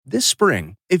This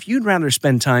spring, if you'd rather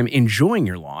spend time enjoying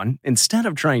your lawn instead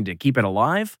of trying to keep it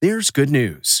alive, there's good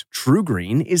news.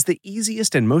 TruGreen is the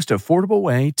easiest and most affordable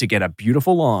way to get a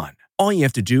beautiful lawn. All you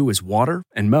have to do is water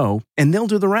and mow, and they'll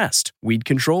do the rest. Weed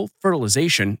control,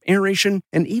 fertilization, aeration,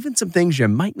 and even some things you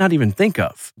might not even think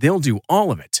of. They'll do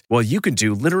all of it, while you can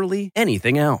do literally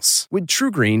anything else. With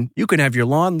TruGreen, you can have your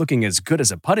lawn looking as good as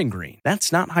a putting green.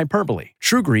 That's not hyperbole.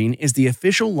 TruGreen is the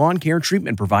official lawn care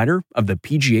treatment provider of the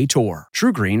PGA Tour.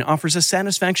 TruGreen offers a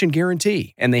satisfaction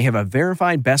guarantee, and they have a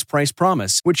verified best price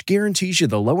promise, which guarantees you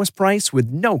the lowest price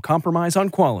with no compromise on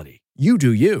quality. You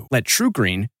do you. Let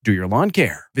TruGreen do your lawn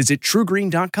care. Visit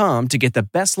TruGreen.com to get the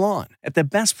best lawn at the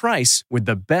best price with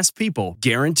the best people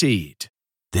guaranteed.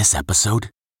 This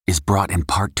episode is brought in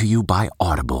part to you by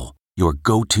Audible, your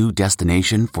go-to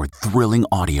destination for thrilling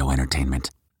audio entertainment.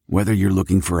 Whether you're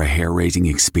looking for a hair-raising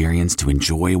experience to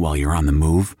enjoy while you're on the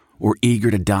move or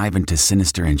eager to dive into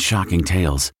sinister and shocking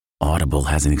tales, Audible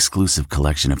has an exclusive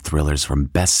collection of thrillers from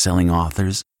best-selling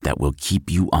authors that will keep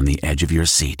you on the edge of your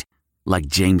seat. Like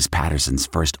James Patterson's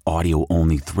first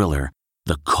audio-only thriller,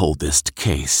 The Coldest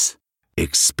Case.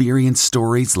 Experience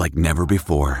stories like never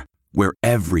before, where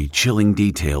every chilling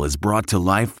detail is brought to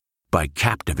life by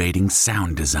captivating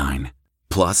sound design.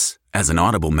 Plus, as an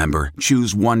Audible member,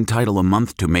 choose one title a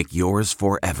month to make yours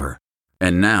forever.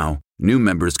 And now, new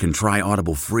members can try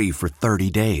Audible free for 30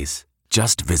 days.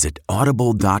 Just visit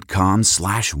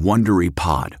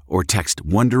audible.com/WonderyPod or text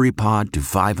WonderyPod to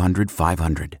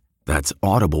 500-500. That's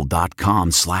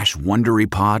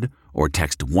audible.com/WonderyPod or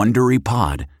text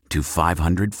WonderyPod to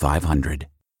 500-500.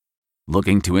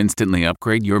 Looking to instantly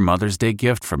upgrade your Mother's Day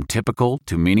gift from typical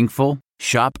to meaningful?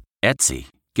 Shop Etsy.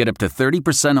 Get up to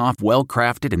 30% off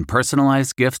well-crafted and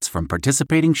personalized gifts from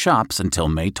participating shops until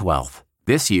May 12th.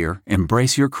 This year,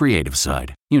 embrace your creative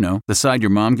side. You know, the side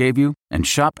your mom gave you. And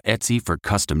shop Etsy for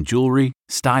custom jewelry,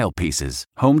 style pieces,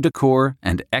 home decor,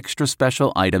 and extra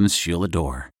special items she'll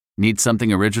adore. Need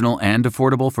something original and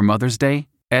affordable for Mother's Day?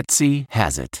 Etsy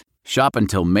has it. Shop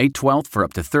until May 12th for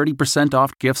up to 30%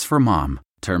 off gifts for mom.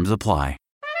 Terms apply.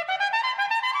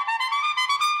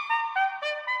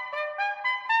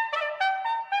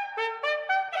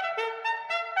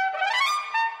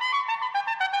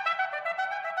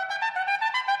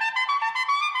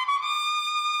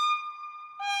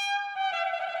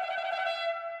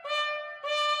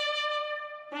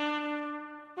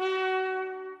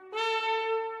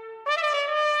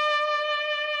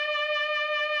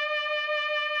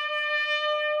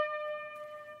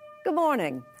 Good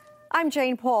morning. I'm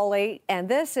Jane Pauley, and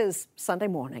this is Sunday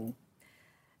Morning.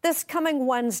 This coming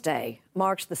Wednesday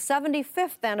marks the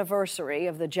 75th anniversary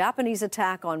of the Japanese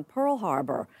attack on Pearl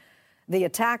Harbor, the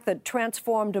attack that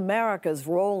transformed America's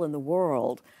role in the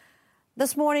world.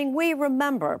 This morning, we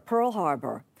remember Pearl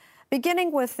Harbor,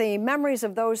 beginning with the memories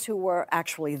of those who were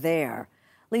actually there.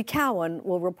 Lee Cowan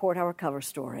will report our cover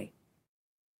story.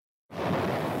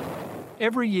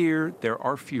 Every year, there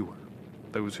are fewer.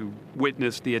 Those who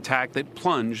witnessed the attack that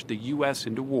plunged the U.S.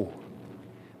 into war.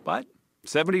 But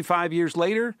 75 years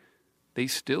later, they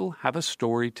still have a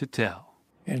story to tell.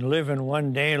 And living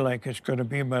one day like it's going to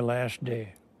be my last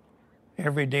day.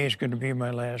 Every day is going to be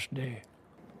my last day.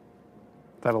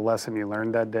 Is that a lesson you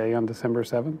learned that day on December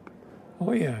 7th?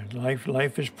 Oh yeah,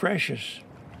 life is precious.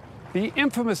 The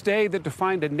infamous day that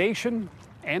defined a nation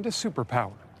and a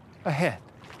superpower. Ahead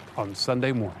on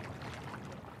Sunday Morning.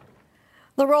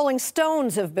 The Rolling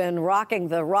Stones have been rocking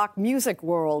the rock music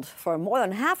world for more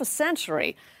than half a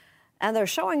century, and they're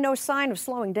showing no sign of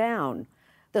slowing down.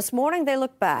 This morning, they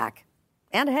look back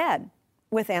and ahead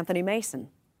with Anthony Mason.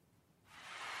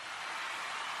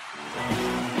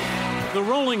 The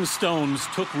Rolling Stones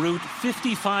took root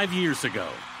 55 years ago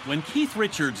when Keith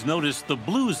Richards noticed the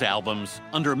blues albums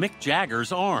under Mick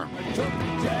Jagger's arm.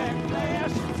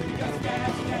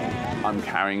 I'm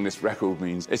carrying this record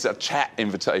means it's a chat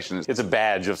invitation. It's a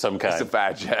badge of some kind. It's a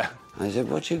badge, yeah. I said,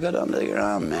 what you got under your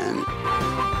arm, man?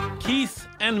 Keith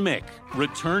and Mick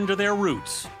returned to their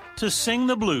roots to sing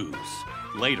the blues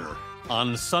later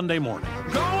on Sunday Morning.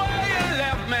 Go where you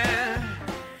left, man.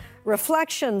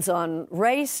 Reflections on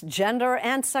race, gender,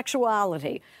 and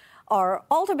sexuality are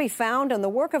all to be found in the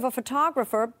work of a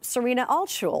photographer Serena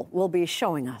Altschul will be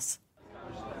showing us.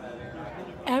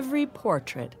 Every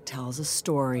portrait tells a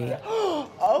story.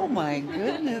 Oh my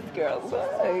goodness, girls,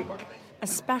 look.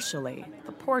 Especially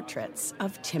the portraits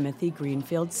of Timothy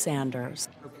Greenfield Sanders.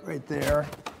 Right there.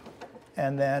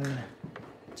 And then...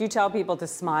 Do you tell people to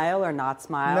smile or not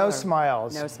smile? No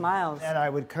smiles. No smiles. And I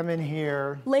would come in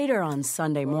here. Later on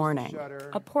Sunday morning,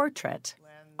 a portrait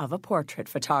of a portrait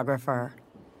photographer.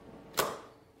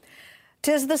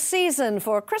 'Tis the season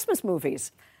for Christmas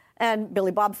movies. And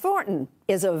Billy Bob Thornton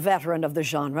is a veteran of the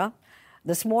genre.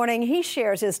 This morning, he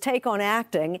shares his take on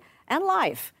acting and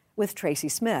life with Tracy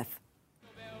Smith.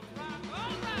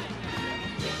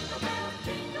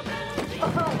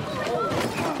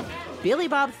 Billy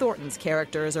Bob Thornton's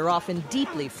characters are often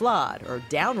deeply flawed or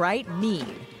downright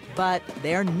mean, but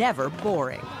they're never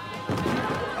boring.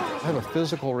 I have a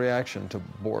physical reaction to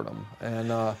boredom and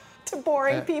to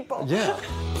boring people. Yeah.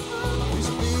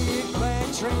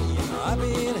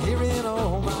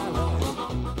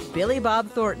 Billy Bob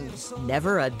Thornton,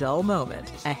 never a dull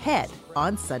moment, ahead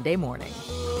on Sunday morning.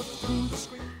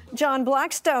 John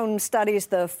Blackstone studies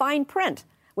the fine print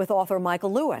with author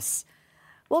Michael Lewis.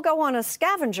 We'll go on a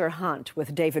scavenger hunt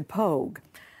with David Pogue.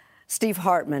 Steve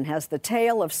Hartman has the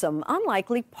tale of some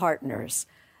unlikely partners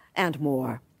and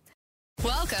more.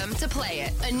 Welcome to Play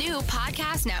It, a new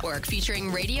podcast network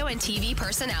featuring radio and TV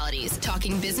personalities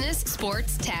talking business,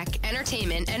 sports, tech,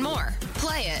 entertainment, and more.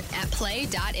 Play it at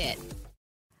play.it.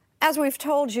 As we've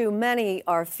told you, many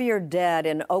are feared dead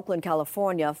in Oakland,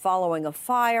 California, following a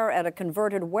fire at a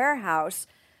converted warehouse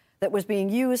that was being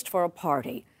used for a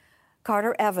party.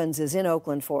 Carter Evans is in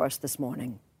Oakland for us this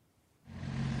morning.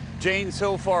 Jane,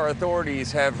 so far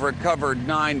authorities have recovered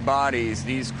 9 bodies.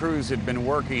 These crews have been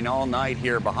working all night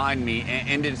here behind me,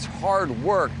 and it's hard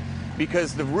work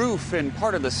because the roof and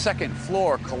part of the second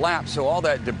floor collapsed, so all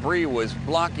that debris was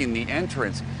blocking the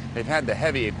entrance. They've had the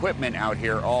heavy equipment out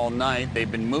here all night.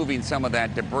 They've been moving some of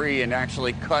that debris and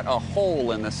actually cut a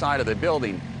hole in the side of the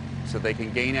building so they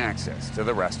can gain access to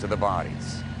the rest of the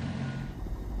bodies.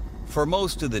 For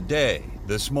most of the day,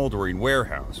 the smoldering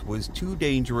warehouse was too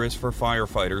dangerous for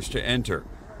firefighters to enter,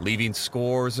 leaving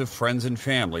scores of friends and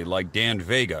family like Dan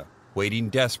Vega waiting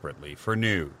desperately for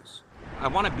news. I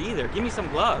want to be there. Give me some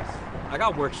gloves. I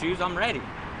got work shoes. I'm ready.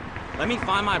 Let me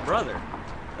find my brother.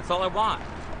 That's all I want.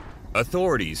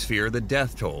 Authorities fear the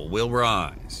death toll will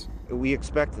rise. We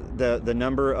expect the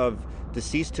number of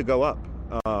deceased to go up.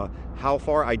 How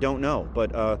far, I don't know,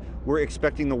 but we're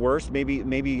expecting the worst,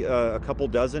 maybe a couple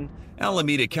dozen.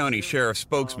 Alameda County Sheriff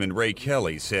spokesman Ray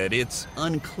Kelly said it's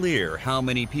unclear how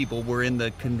many people were in the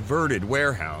converted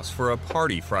warehouse for a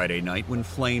party Friday night when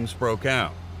flames broke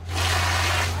out.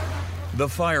 The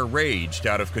fire raged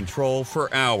out of control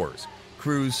for hours.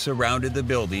 Crews surrounded the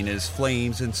building as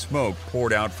flames and smoke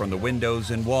poured out from the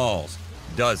windows and walls.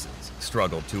 Dozens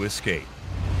struggled to escape.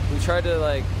 We tried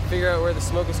to figure out where the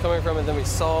smoke was coming from, and then we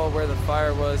saw where the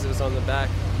fire was. It was on the back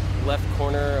left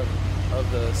corner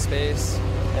of the space,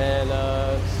 and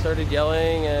started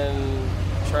yelling and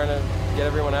trying to get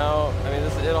everyone out. I mean,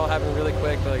 it all happened really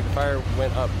quick, but the fire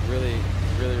went up really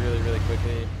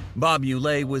quickly. Bob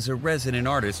Muley was a resident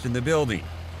artist in the building.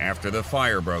 After the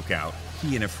fire broke out,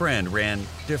 he and a friend ran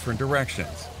different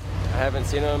directions. I haven't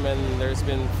seen him, and there's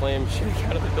been flames shooting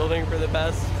out of the building for the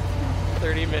past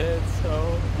 30 minutes,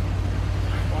 so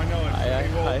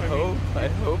I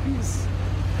hope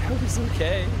he's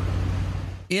okay.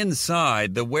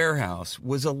 Inside, the warehouse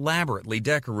was elaborately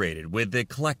decorated with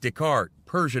eclectic art,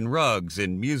 Persian rugs,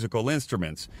 and musical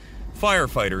instruments.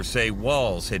 Firefighters say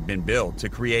walls had been built to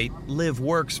create live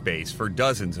workspace for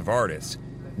dozens of artists.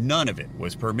 None of it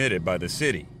was permitted by the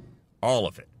city. All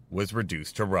of it was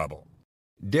reduced to rubble.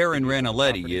 Darren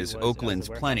Raniletti is Oakland's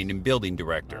planning and building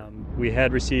director. We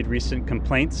had received recent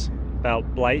complaints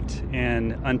about blight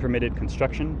and unpermitted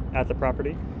construction at the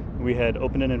property. We had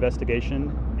opened an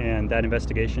investigation, and that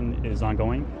investigation is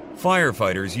ongoing.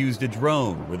 Firefighters used a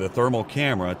drone with a thermal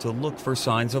camera to look for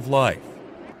signs of life.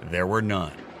 There were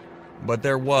none, but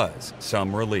there was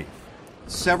some relief.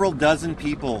 Several dozen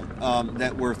people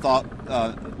that were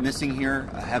thought missing here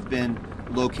have been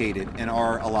located and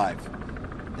are alive.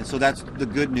 And so that's the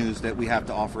good news that we have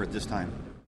to offer at this time.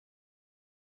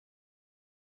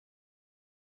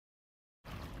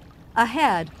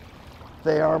 Ahead.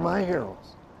 They are my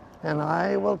heroes, and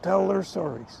I will tell their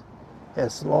stories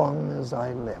as long as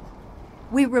I live.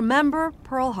 We remember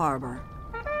Pearl Harbor.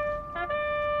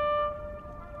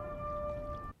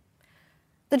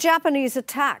 The Japanese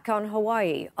attack on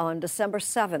Hawaii on December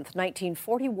 7th,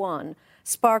 1941,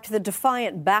 sparked the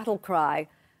defiant battle cry,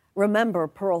 "Remember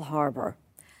Pearl Harbor."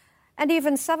 And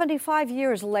even 75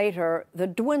 years later, the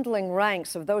dwindling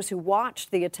ranks of those who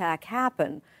watched the attack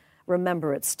happen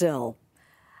remember it still.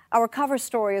 Our cover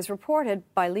story is reported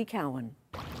by Lee Cowan.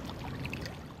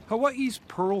 Hawaii's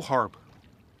Pearl Harbor.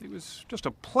 It was just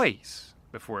a place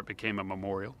before it became a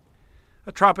memorial.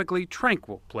 A tropically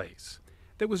tranquil place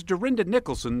that was Dorinda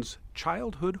Nicholson's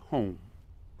childhood home.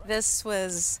 This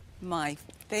was my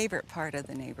favorite part of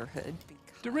the neighborhood.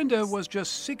 Dorinda was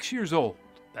just 6 years old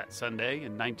that Sunday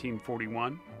in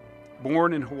 1941.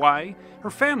 Born in Hawaii, her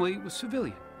family was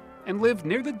civilian. and lived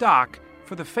near the dock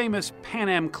for the famous Pan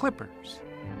Am Clippers.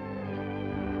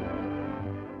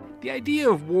 The idea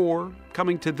of war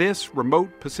coming to this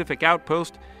remote Pacific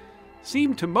outpost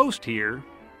seemed to most here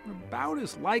about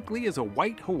as likely as a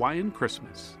white Hawaiian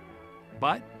Christmas.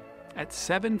 But at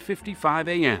 7:55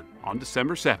 a.m. on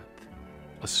December 7th,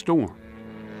 a storm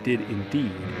did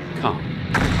indeed come.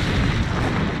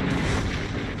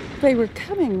 They were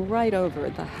coming right over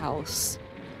the house.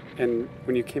 And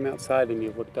when you came outside and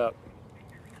you looked up,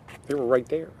 they were right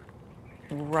there.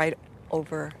 Right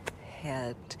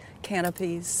overhead.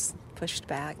 Canopies pushed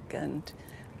back, and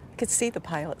could see the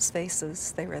pilots'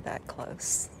 faces. They were that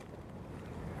close.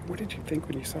 What did you think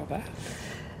when you saw that?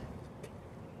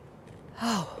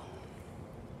 Oh,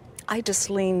 I just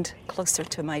leaned closer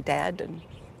to my dad and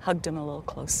hugged him a little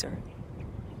closer.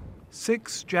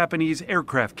 6 Japanese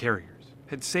aircraft carriers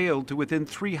had sailed to within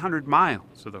 300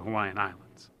 miles of the Hawaiian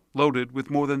Islands, loaded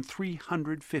with more than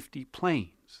 350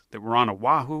 planes that were on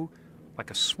Oahu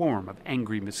like a swarm of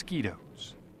angry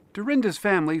mosquitoes. Dorinda's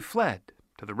family fled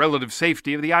to the relative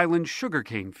safety of the island's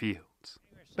sugarcane fields.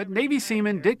 But Navy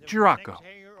seaman Dick Giraco,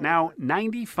 now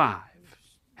 95,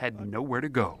 had nowhere to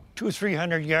go.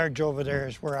 200-300 yards over there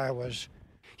is where I was.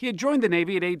 He had joined the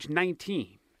Navy at age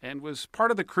 19 and was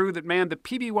part of the crew that manned the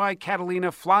PBY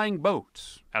Catalina flying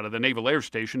boats out of the Naval Air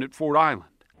Station at Ford Island.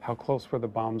 How close were the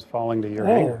bombs falling to your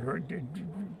hangar?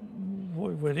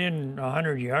 Within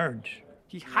 100 yards.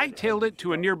 He hightailed it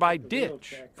to a nearby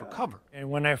ditch for cover.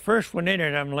 And when I first went in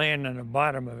it, I'm laying on the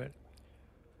bottom of it.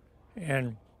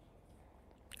 And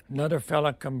another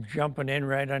fella come jumping in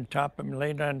right on top of me,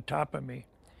 laid on top of me.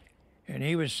 And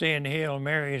he was saying Hail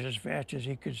Marys as fast as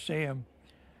he could say them.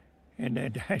 And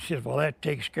then I said, well, that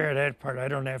takes care of that part. I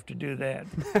don't have to do that.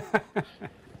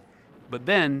 But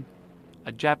then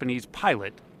a Japanese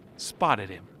pilot spotted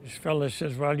him. This fella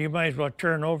says, well, you might as well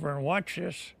turn over and watch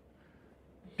this.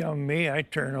 Dumb me, I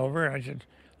turn over. I said,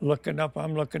 looking up,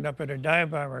 I'm looking up at a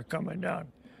dive bomber coming down.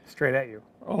 Straight at you?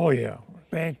 Oh, yeah.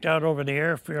 Banked out over the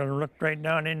airfield and looked right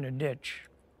down in the ditch.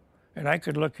 And I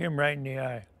could look him right in the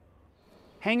eye.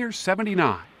 Hangar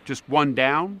 79, just one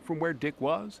down from where Dick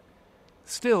was,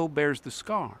 still bears the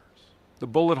scars. The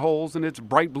bullet holes in its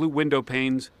bright blue window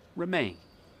panes remain,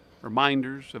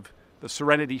 reminders of the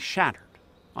serenity shattered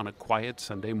on a quiet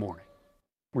Sunday morning.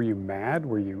 Were you mad?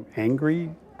 Were you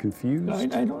angry?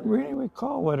 Confused? I don't really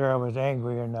recall whether I was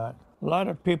angry or not. A lot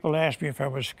of people asked me if I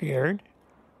was scared,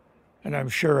 and I'm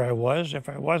sure I was. If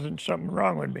I wasn't, something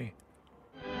wrong with me.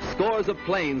 Scores of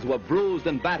planes were bruised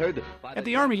and battered. At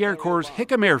the Army Air Corps'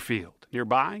 Hickam Airfield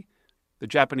nearby, the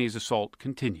Japanese assault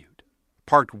continued.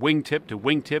 Parked wingtip to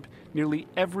wingtip, nearly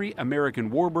every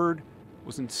American warbird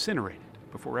was incinerated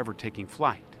before ever taking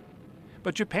flight.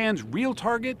 But Japan's real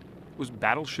target was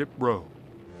Battleship Row.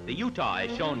 The Utah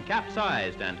is shown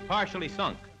capsized and partially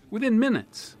sunk. Within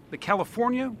minutes, the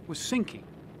California was sinking,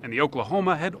 and the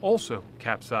Oklahoma had also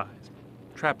capsized,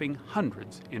 trapping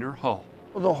hundreds in her hull.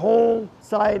 The whole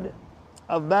side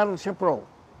of Battleship Row,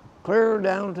 clear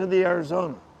down to the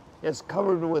Arizona, is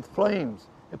covered with flames.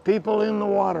 The people in the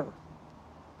water,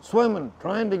 swimming,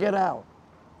 trying to get out.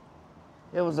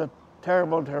 It was a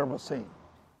terrible, terrible scene.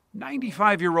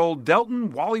 95-year-old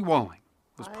Delton Wally Walling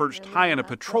was perched high in a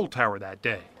patrol tower that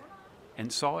day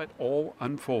and saw it all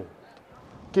unfold.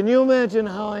 Can you imagine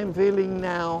how I'm feeling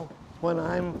now when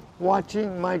I'm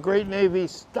watching my great Navy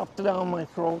stuffed down my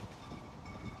throat?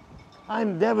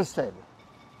 I'm devastated,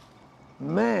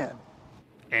 mad.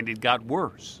 And it got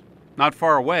worse. Not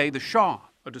far away, the Shaw,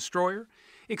 a destroyer,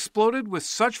 exploded with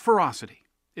such ferocity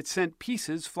it sent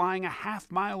pieces flying a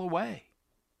half-mile away,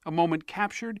 a moment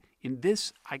captured in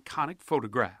this iconic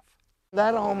photograph.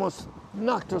 That almost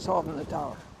knocked us off in the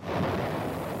tower.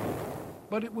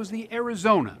 But it was the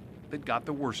Arizona that got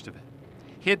the worst of it.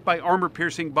 Hit by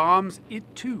armor-piercing bombs, it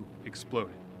too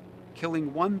exploded,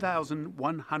 killing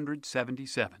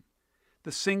 1,177,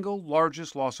 the single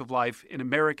largest loss of life in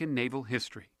American naval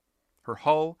history. Her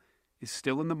hull is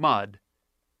still in the mud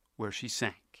where she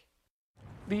sank.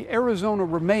 The Arizona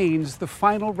remains the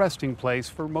final resting place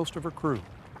for most of her crew,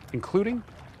 including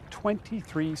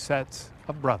 23 sets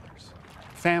of brothers,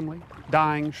 family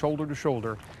dying shoulder to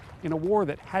shoulder in a war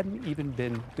that hadn't even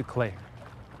been declared.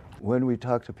 When we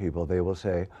talk to people, they will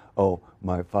say, oh,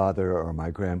 my father or my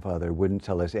grandfather wouldn't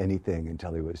tell us anything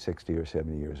until he was 60 or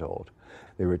 70 years old.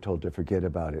 They were told to forget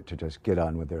about it, to just get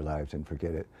on with their lives and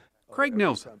forget it. Craig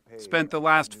Nilsson spent the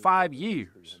last 5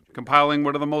 years compiling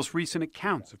one of the most recent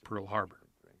accounts of Pearl Harbor,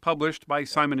 published by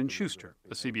Simon & Schuster,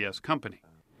 a CBS company.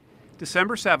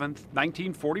 December 7th,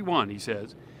 1941, he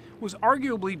says, was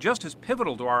arguably just as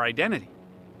pivotal to our identity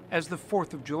as the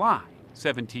 4th of July,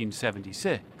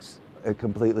 1776. It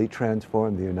completely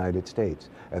transformed the United States.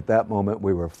 At that moment,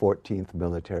 we were 14th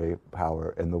military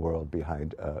power in the world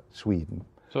behind Sweden.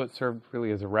 So it served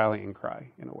really as a rallying cry,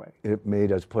 in a way. It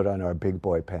made us put on our big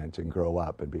boy pants and grow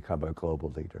up and become a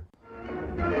global leader.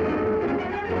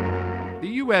 The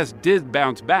U.S. did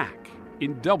bounce back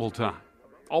in double time.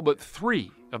 All but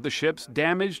 3 of the ships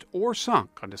damaged or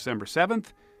sunk on December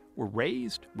 7th were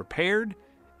raised, repaired,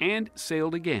 and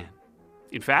sailed again.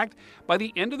 In fact, by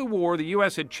the end of the war, the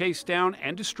U.S. had chased down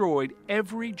and destroyed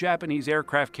every Japanese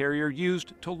aircraft carrier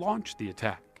used to launch the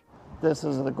attack. This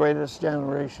is the greatest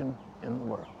generation in the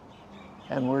world.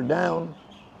 And we're down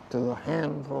to a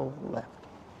handful left.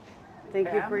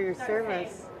 Thank you for your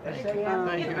service. Thank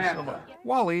you so much.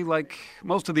 Wally, like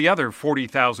most of the other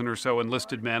 40,000 or so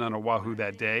enlisted men on Oahu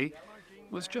that day,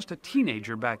 was just a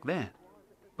teenager back then.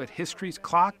 But history's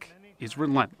clock is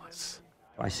relentless.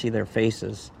 I see their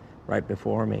faces right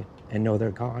before me and know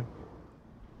they're gone.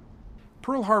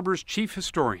 Pearl Harbor's chief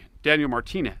historian, Daniel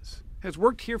Martinez, has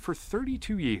worked here for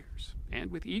 32 years,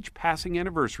 and with each passing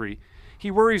anniversary,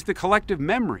 he worries the collective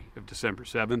memory of December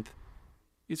 7th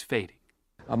is fading.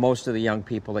 Most of the young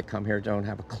people that come here don't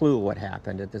have a clue what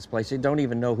happened at this place. They don't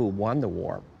even know who won the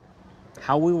war.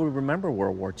 How we will remember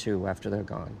World War II after they're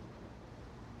gone.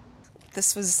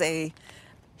 This was a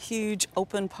huge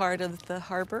open part of the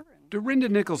harbor. Dorinda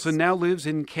Nicholson now lives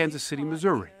in Kansas City,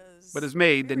 Missouri, but has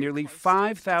made the nearly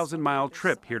 5,000-mile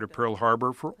trip here to Pearl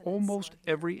Harbor for almost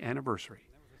every anniversary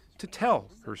to tell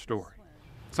her story.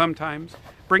 Sometimes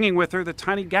bringing with her the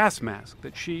tiny gas mask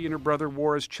that she and her brother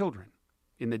wore as children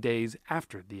in the days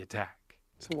after the attack.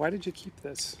 So why did you keep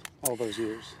this all those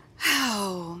years?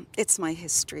 Oh, it's my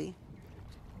history.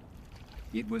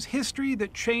 It was history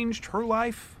that changed her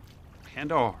life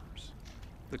and ours.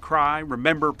 The cry,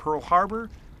 "Remember Pearl Harbor,"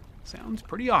 sounds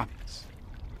pretty obvious.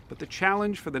 But the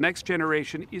challenge for the next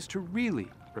generation is to really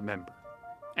remember,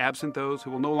 absent those who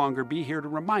will no longer be here to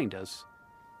remind us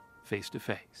face to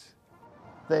face.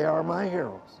 They are my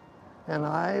heroes, and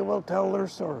I will tell their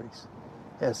stories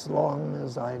as long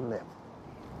as I live.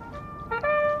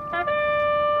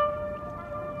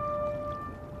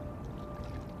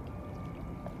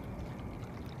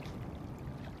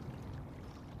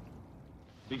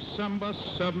 December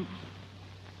 7th,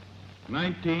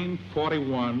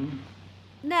 1941.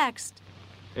 Next.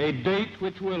 A date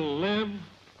which will live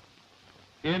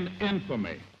in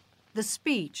infamy. The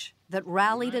speech that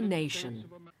rallied a nation.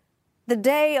 The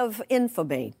Day of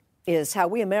Infamy is how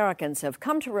we Americans have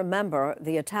come to remember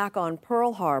the attack on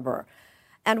Pearl Harbor.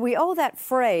 And we owe that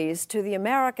phrase to the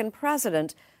American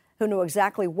president who knew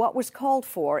exactly what was called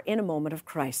for in a moment of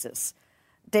crisis.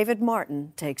 David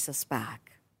Martin takes us back.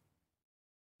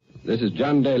 This is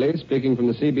John Daly speaking from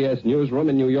the CBS newsroom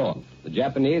in New York. The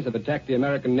Japanese have attacked the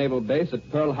American naval base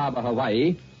at Pearl Harbor,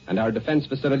 Hawaii, and our defense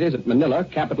facilities at Manila,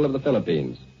 capital of the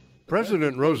Philippines.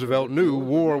 President Roosevelt knew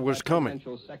war was coming,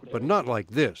 but not like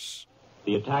this.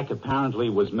 The attack apparently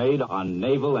was made on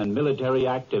naval and military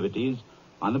activities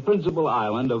on the principal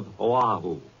island of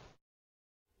Oahu.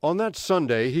 On that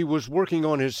Sunday, he was working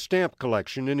on his stamp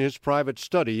collection in his private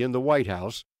study in the White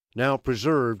House, now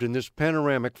preserved in this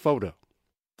panoramic photo.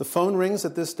 The phone rings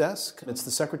at this desk. It's the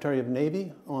Secretary of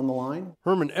Navy on the line.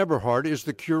 Herman Eberhard is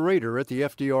the curator at the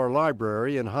FDR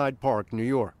Library in Hyde Park, New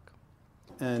York.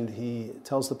 And he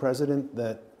tells the president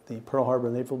that the Pearl Harbor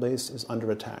Naval Base is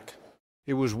under attack.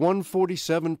 It was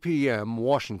 1:47 p.m.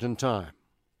 Washington time.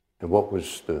 And what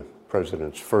was the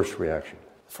president's first reaction?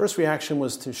 The first reaction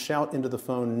was to shout into the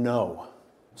phone, "No,"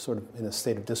 sort of in a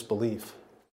state of disbelief.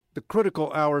 The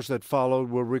critical hours that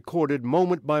followed were recorded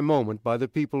moment by moment by the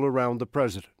people around the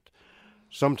president,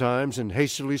 sometimes in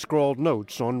hastily scrawled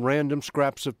notes on random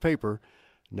scraps of paper,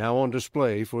 now on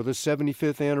display for the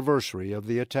 75th anniversary of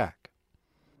the attack.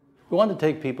 We wanted to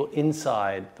take people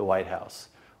inside the White House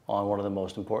on one of the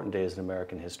most important days in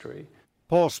American history.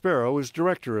 Paul Sparrow is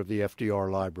director of the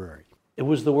FDR Library. It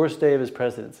was the worst day of his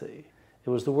presidency. It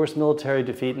was the worst military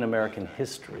defeat in American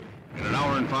history. In an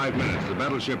hour and 5 minutes, the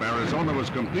battleship Arizona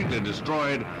was completely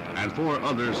destroyed and 4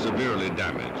 others severely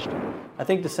damaged. I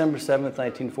think December 7th,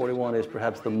 1941 is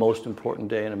perhaps the most important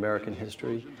day in American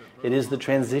history. It is the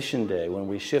transition day when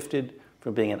we shifted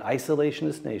from being an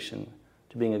isolationist nation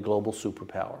to being a global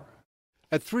superpower.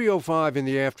 At 3:05 in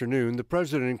the afternoon, the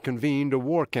president convened a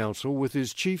war council with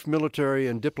his chief military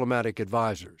and diplomatic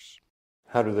advisors.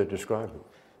 How do they describe him?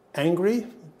 Angry,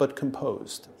 but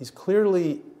composed. He's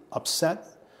clearly upset,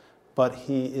 but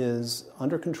he is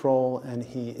under control and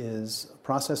he is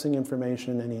processing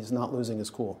information and he's not losing his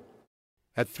cool.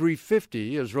 At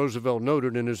 3:50, as Roosevelt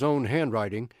noted in his own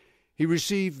handwriting, he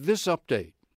received this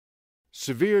update.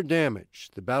 Severe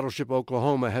damage. The battleship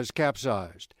Oklahoma has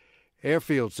capsized.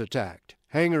 airfields attacked,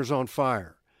 hangars on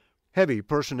fire, heavy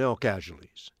personnel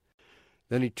casualties.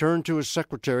 Then he turned to his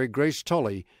secretary, Grace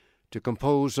Tully, to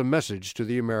compose a message to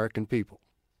the American people.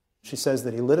 She says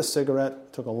that he lit a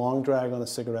cigarette, took a long drag on the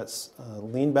cigarettes,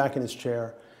 leaned back in his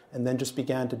chair, and then just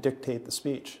began to dictate the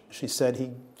speech. She said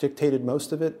he dictated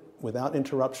most of it without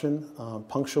interruption,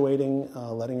 punctuating,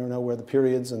 letting her know where the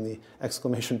periods and the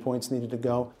exclamation points needed to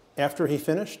go. After he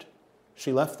finished,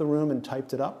 she left the room and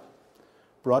typed it up,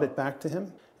 brought it back to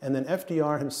him, and then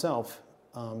FDR himself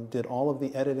did all of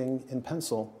the editing in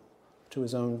pencil to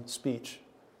his own speech.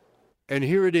 And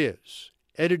here it is,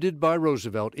 edited by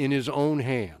Roosevelt in his own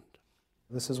hand.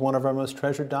 This is one of our most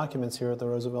treasured documents here at the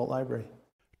Roosevelt Library.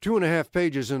 2.5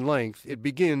 pages in length, it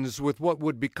begins with what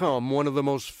would become one of the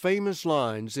most famous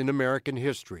lines in American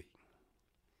history.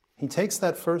 He takes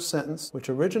that first sentence, which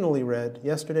originally read,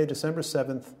 "Yesterday, December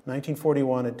 7th,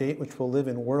 1941, a date which will live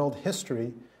in world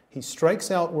history." He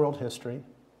strikes out world history,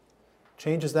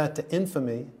 changes that to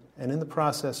infamy, and in the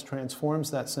process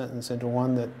transforms that sentence into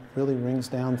one that really rings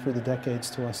down through the decades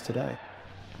to us today.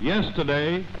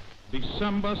 Yesterday,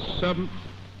 December 7th,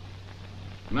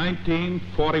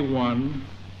 1941,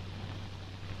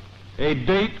 a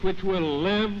date which will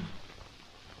live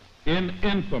in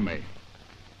infamy.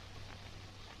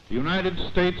 The United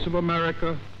States of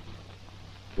America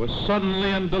was suddenly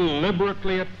and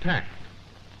deliberately attacked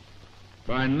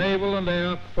by naval and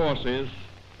air forces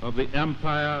of the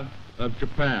Empire of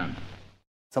Japan.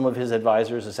 Some of his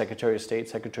advisors, the Secretary of State,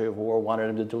 Secretary of War, wanted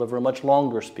him to deliver a much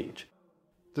longer speech.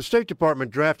 The State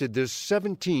Department drafted this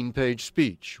 17-page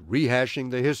speech,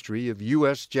 rehashing the history of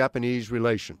U.S.-Japanese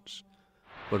relations.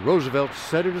 But Roosevelt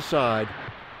set it aside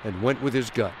and went with his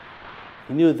gut.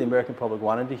 He knew that the American public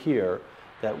wanted to hear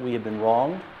that we had been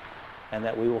wronged and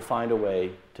that we will find a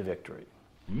way to victory.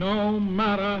 No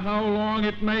matter how long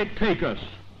it may take us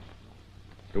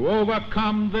to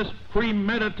overcome this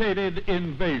premeditated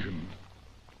invasion,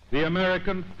 the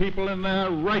American people in their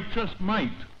righteous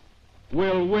might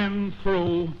will win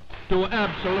through to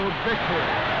absolute victory.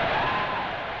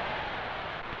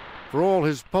 For all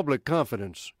his public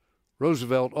confidence,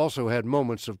 Roosevelt also had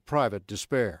moments of private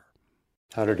despair.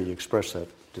 How did he express that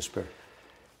despair?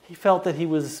 He felt that he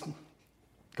was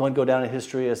going to go down in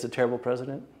history as a terrible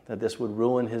president, that this would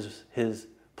ruin his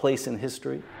place in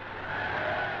history.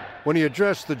 When he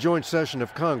addressed the joint session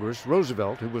of Congress,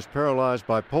 Roosevelt, who was paralyzed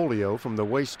by polio from the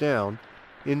waist down,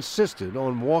 insisted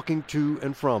on walking to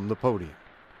and from the podium.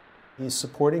 He's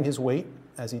supporting his weight,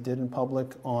 as he did in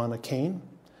public, on a cane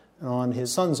and on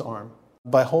his son's arm.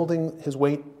 By holding his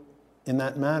weight in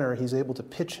that manner, he's able to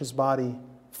pitch his body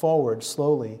forward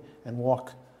slowly and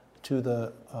walk to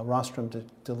the rostrum to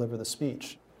deliver the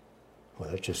speech. Well,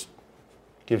 it just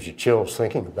gives you chills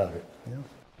thinking about it. Yeah.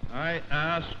 I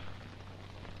ask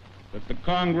that the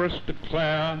Congress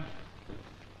declare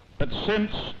that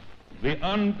since the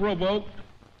unprovoked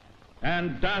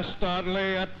and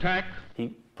dastardly attack... He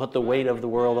put the weight of the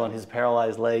world on his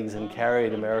paralyzed legs and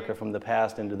carried America from the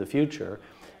past into the future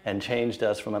and changed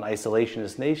us from an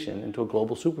isolationist nation into a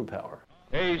global superpower.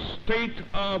 A state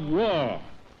of war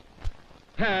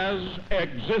has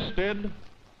existed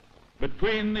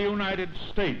between the United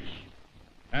States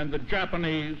and the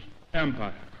Japanese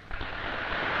Empire.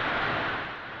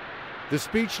 The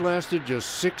speech lasted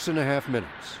just 6.5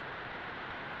 minutes,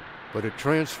 but it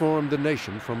transformed the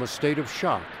nation from a state of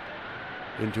shock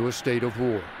into a state of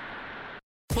war.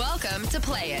 Welcome to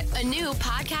Play It, a new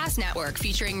podcast network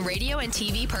featuring radio and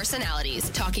TV personalities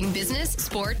talking business,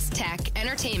 sports, tech,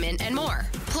 entertainment, and more.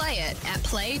 Play it at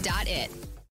play.it.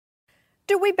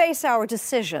 Do we base our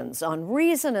decisions on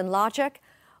reason and logic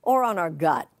or on our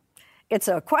gut? It's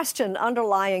a question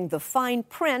underlying the fine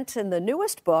print in the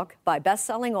newest book by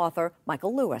best-selling author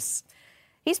Michael Lewis.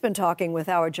 He's been talking with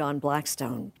our John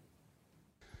Blackstone.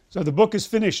 So the book is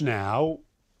finished now.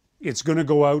 It's going to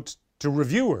go out to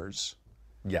reviewers.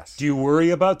 Yes. Do you worry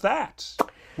about that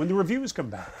when the reviews come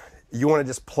back? You want to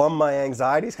just plumb my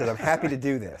anxieties? Because I'm happy to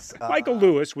do this. Michael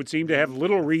Lewis would seem to have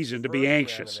little reason to be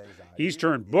anxious. He's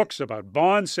turned books about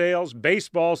bond sales,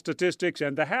 baseball statistics,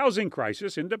 and the housing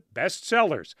crisis into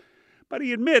bestsellers. But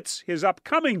he admits his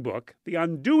upcoming book, The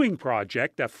Undoing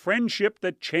Project, A Friendship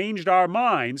That Changed Our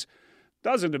Minds,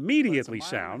 doesn't immediately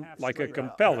sound like a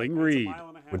compelling read.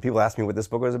 When people ask me what this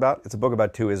book was about, it's a book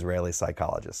about two Israeli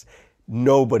psychologists.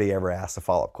 Nobody ever asks a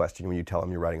follow-up question when you tell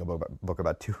them you're writing a book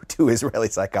about two Israeli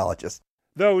psychologists.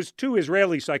 Those two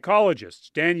Israeli psychologists,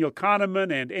 Daniel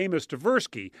Kahneman and Amos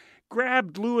Tversky,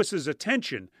 grabbed Lewis's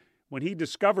attention when he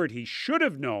discovered he should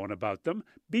have known about them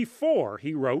before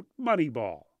he wrote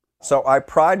Moneyball. So I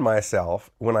pride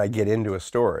myself when I get into a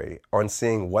story on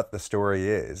seeing what the story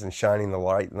is and shining the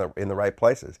light in the right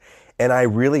places. And I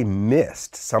really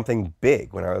missed something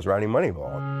big when I was writing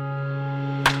Moneyball.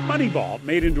 Moneyball,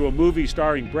 made into a movie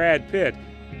starring Brad Pitt,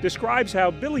 describes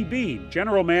how Billy Beane,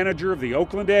 general manager of the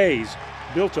Oakland A's,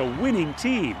 built a winning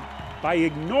team by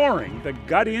ignoring the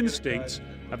gut instincts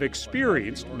of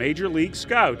experienced major league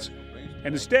scouts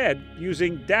and instead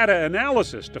using data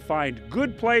analysis to find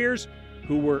good players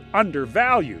who were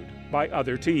undervalued by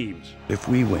other teams. If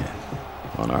we win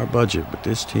on our budget with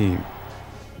this team,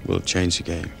 we'll change the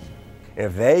game.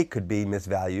 If they could be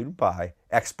misvalued by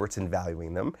experts in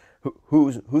valuing them,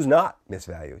 who's not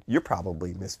misvalued? You're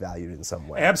probably misvalued in some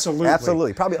way. Absolutely.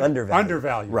 Absolutely. Probably undervalued.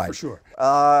 Undervalued, right. For sure.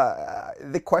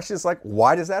 The question is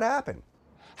why does that happen?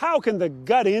 How can the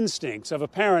gut instincts of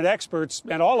apparent experts,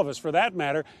 and all of us for that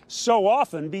matter, so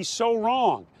often be so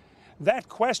wrong? That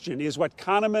question is what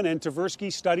Kahneman and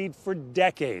Tversky studied for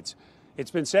decades.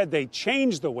 It's been said they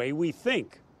changed the way we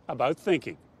think about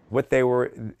thinking. What they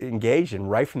were engaged in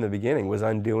right from the beginning was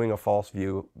undoing a false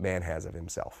view man has of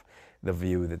himself. The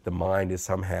view that the mind is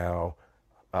somehow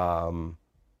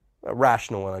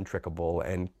rational and untrickable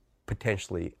and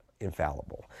potentially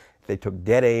infallible. They took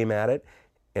dead aim at it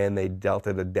and they dealt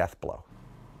it a death blow.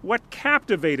 What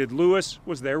captivated Lewis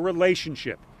was their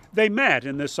relationship. They met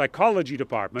in the psychology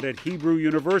department at Hebrew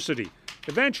University.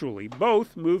 Eventually,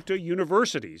 both moved to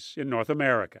universities in North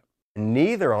America.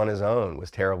 Neither on his own was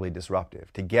terribly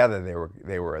disruptive. Together,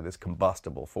 they were this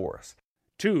combustible force.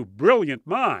 Two brilliant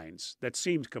minds that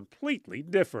seemed completely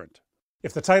different.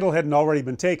 If the title hadn't already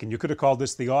been taken, you could have called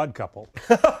this The Odd Couple.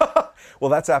 Well,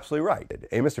 that's absolutely right.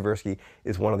 Amos Tversky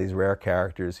is one of these rare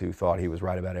characters who thought he was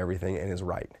right about everything and is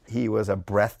right. He was a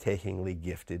breathtakingly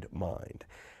gifted mind.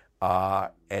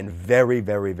 And very,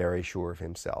 very, very sure of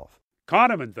himself.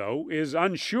 Kahneman, though, is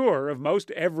unsure of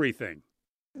most everything.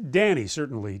 Danny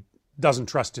certainly doesn't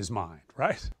trust his mind,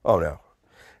 right? Oh, no.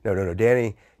 No.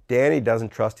 Danny doesn't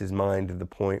trust his mind to the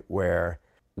point where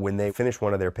when they finished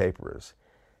one of their papers,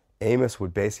 Amos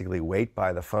would basically wait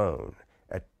by the phone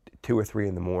at 2 or 3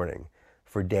 in the morning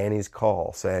for Danny's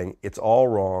call saying, it's all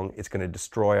wrong, it's going to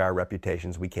destroy our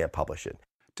reputations, we can't publish it.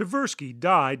 Tversky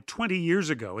died 20 years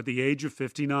ago at the age of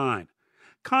 59.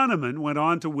 Kahneman went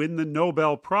on to win the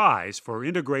Nobel Prize for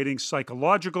integrating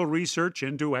psychological research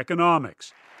into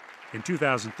economics. In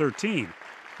 2013,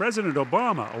 President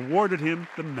Obama awarded him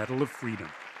the Medal of Freedom.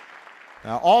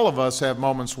 Now, all of us have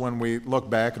moments when we look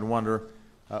back and wonder,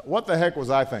 what the heck was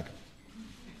I thinking?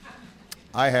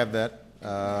 I have that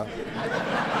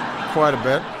quite a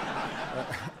bit.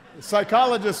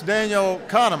 Psychologist Daniel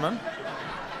Kahneman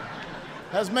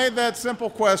has made that simple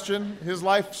question his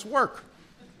life's work.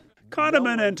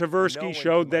 Kahneman and Tversky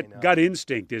showed that gut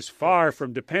instinct is far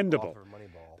from dependable.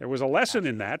 There was a lesson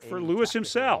in that for Lewis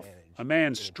himself, a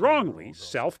man strongly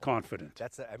self-confident.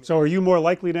 So are you more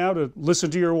likely now to listen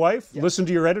to your wife, listen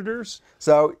to your editors?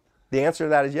 So the answer to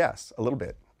that is yes, a little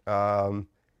bit.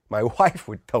 My wife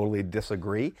would totally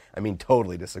disagree. I mean,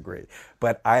 totally disagree.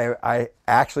 But I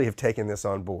actually have taken this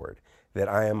on board, that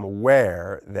I am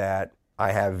aware that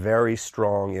I have very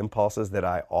strong impulses that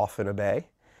I often obey,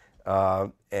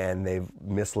 and they've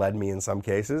misled me in some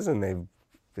cases, and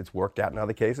it's worked out in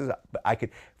other cases. But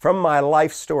from my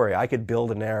life story, I could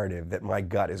build a narrative that my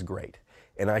gut is great,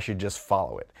 and I should just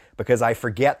follow it, because I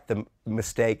forget the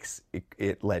mistakes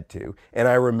it led to, and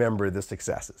I remember the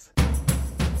successes.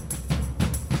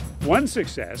 One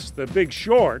success, The Big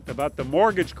Short, about the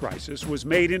mortgage crisis, was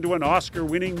made into an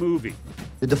Oscar-winning movie.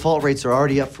 The default rates are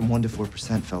already up from 1% to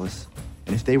 4%, fellas.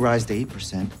 And if they rise to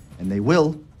 8%, and they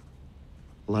will,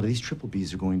 a lot of these triple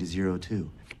Bs are going to 0 too.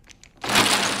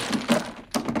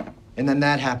 And then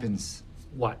that happens.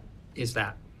 What is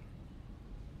that?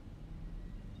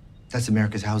 That's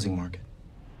America's housing market.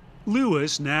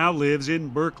 Lewis now lives in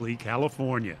Berkeley,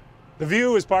 California. The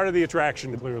View is part of the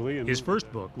attraction, clearly. His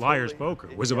first book, Liar's Poker,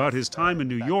 was about his time in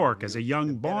New York as a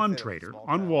young bond trader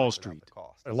on Wall Street.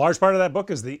 A large part of that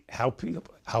book is how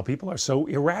people are so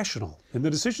irrational in the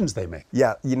decisions they make.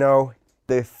 Yeah,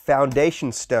 the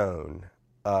foundation stone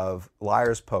of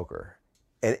Liar's Poker,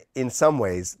 and in some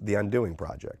ways the Undoing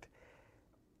Project,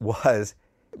 was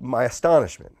my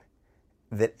astonishment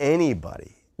that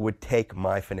anybody would take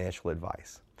my financial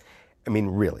advice. I mean,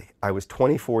 really, I was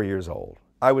 24 years old.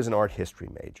 I was an art history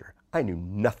major. I knew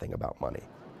nothing about money.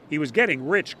 He was getting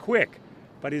rich quick,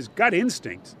 but his gut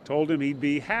instinct told him he'd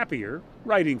be happier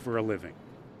writing for a living.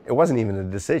 It wasn't even a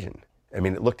decision. I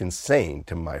mean, it looked insane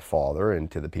to my father and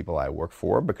to the people I worked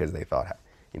for, because they thought,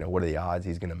 what are the odds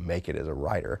he's going to make it as a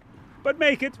writer? But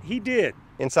make it, he did.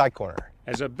 Inside Corner.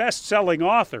 As a best-selling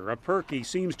author, a perk he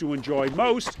seems to enjoy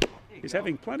most is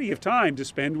having plenty of time to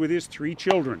spend with his 3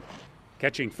 children.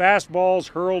 Catching fastballs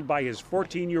hurled by his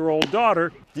 14-year-old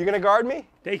daughter. You gonna guard me?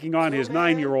 Taking on his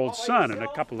 9-year-old son and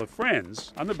a couple of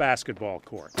friends on the basketball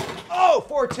court. Oh,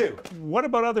 4-2. What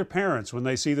about other parents when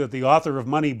they see that the author of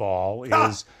Moneyball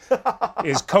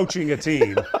is coaching a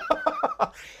team?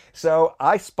 So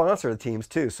I sponsor the teams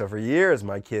too. So for years,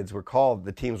 the teams were called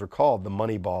the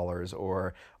Moneyballers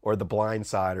or the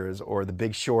Blindsiders or the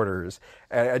Big Shorters.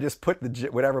 And I just put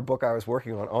whatever book I was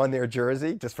working on their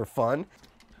jersey just for fun.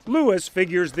 Lewis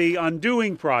figures the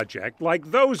Undoing Project,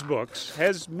 like those books,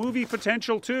 has movie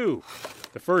potential too.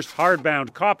 The first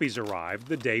hardbound copies arrived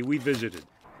the day we visited.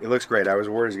 It looks great. I was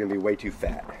worried it was going to be way too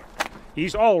fat.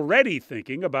 He's already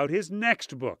thinking about his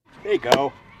next book. There you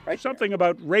go. Right Something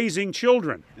about raising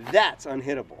children. That's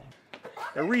unhittable.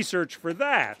 The research for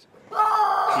that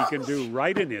he can do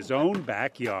right in his own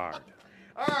backyard.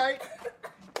 All right.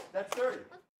 That's 30.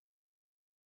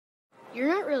 You're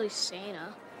not really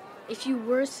Santa. If you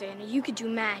were Santa, you could do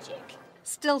magic.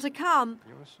 Still to come,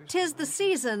 'tis the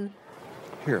season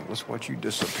Here, let's watch you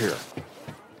disappear.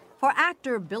 for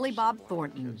actor Billy Bob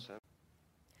Thornton.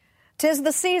 'Tis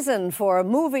the season for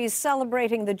movies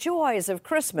celebrating the joys of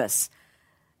Christmas.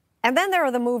 And then there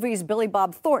are the movies Billy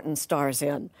Bob Thornton stars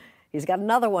in. He's got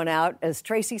another one out, as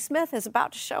Tracy Smith is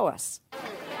about to show us.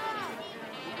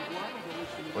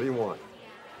 What do you want?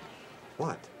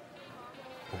 What?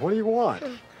 What do you want?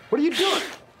 What are you doing?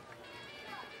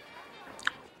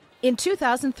 In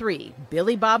 2003,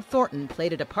 Billy Bob Thornton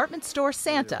played a department store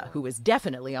Santa who was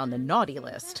definitely on the naughty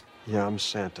list. Yeah, I'm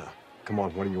Santa. Come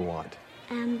on, what do you want?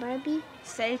 Barbie?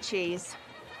 Say cheese.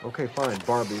 Okay, fine,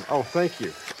 Barbie. Oh, thank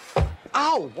you.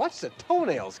 Ow, what's the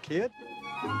toenails, kid?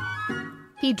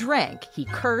 He drank, he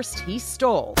cursed, he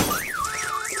stole. Jesus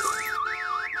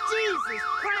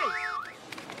Christ!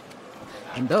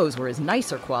 And those were his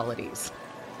nicer qualities.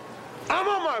 I'm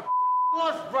on my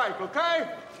lunch break, okay?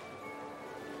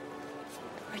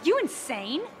 Are you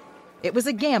insane? It was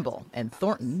a gamble, and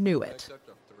Thornton knew it.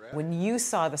 When you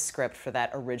saw the script for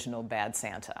that original Bad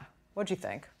Santa, what'd you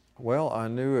think? Well, I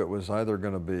knew it was either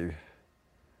going to be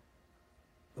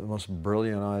the most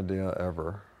brilliant idea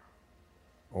ever,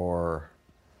 or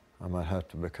I might have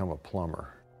to become a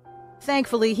plumber.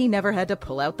 Thankfully, he never had to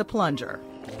pull out the plunger.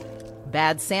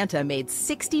 Bad Santa made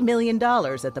 $60 million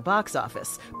at the box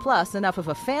office, plus enough of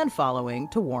a fan following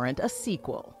to warrant a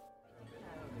sequel.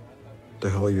 What the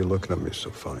hell are you looking at me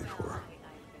so funny for?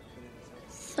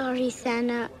 Sorry,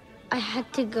 Santa. I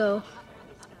had to go.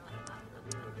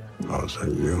 Oh, is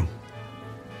that you?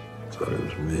 I thought it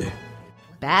was me.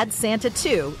 Bad Santa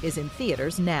 2 is in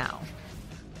theaters now.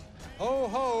 Ho,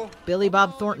 ho. Billy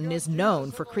Bob Thornton is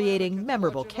known for creating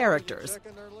memorable characters,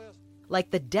 like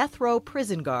the death row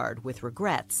prison guard with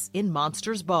regrets in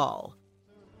Monsters Ball,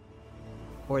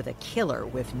 or the killer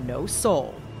with no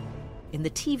soul in the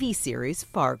TV series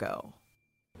Fargo.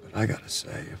 But I gotta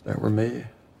say, if that were me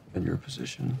in your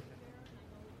position,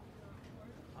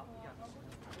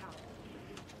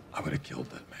 I would have killed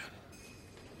that man.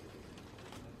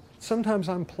 Sometimes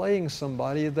I'm playing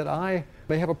somebody that I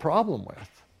may have a problem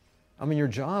with. I mean, your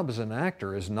job as an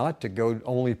actor is not to go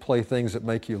only play things that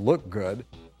make you look good.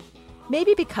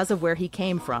 Maybe because of where he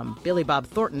came from, Billy Bob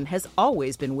Thornton has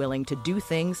always been willing to do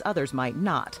things others might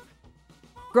not.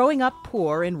 Growing up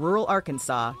poor in rural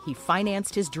Arkansas, he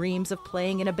financed his dreams of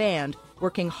playing in a band,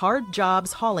 working hard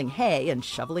jobs hauling hay and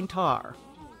shoveling tar.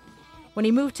 When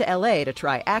he moved to LA to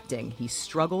try acting, he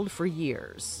struggled for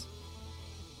years.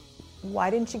 Why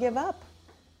didn't you give up?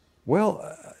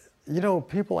 Well, you know,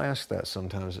 people ask that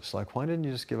sometimes. It's like, why didn't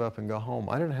you just give up and go home?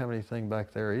 I didn't have anything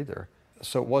back there either.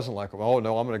 So it wasn't like, oh,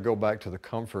 no, I'm going to go back to the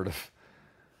comfort of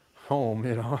home,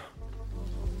 you know.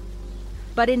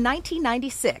 But in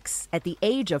 1996, at the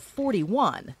age of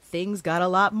 41, things got a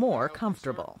lot more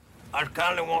comfortable. I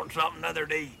kind of want something other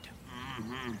to eat.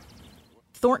 Mm-hmm.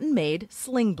 Thornton made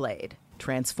Sling Blade,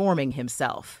 transforming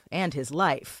himself and his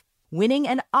life, winning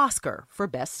an Oscar for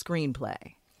Best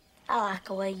Screenplay. I like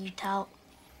the way you talk.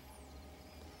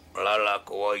 Well, I like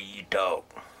the way you talk.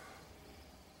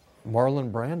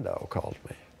 Marlon Brando called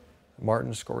me.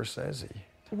 Martin Scorsese.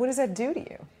 What does that do to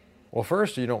you? Well,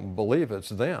 first, you don't believe it's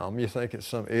them. You think it's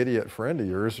some idiot friend of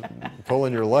yours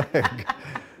pulling your leg.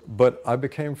 But I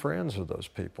became friends with those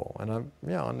people, and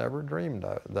I never dreamed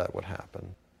that would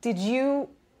happen. Did you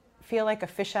feel like a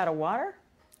fish out of water?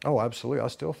 Oh, absolutely. I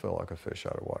still feel like a fish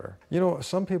out of water. You know,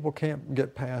 some people can't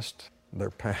get past their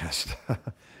past,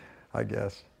 I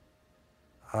guess.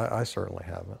 I certainly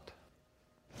haven't.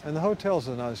 And the hotel's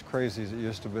not as crazy as it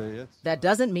used to be. That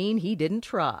doesn't mean he didn't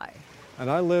try. And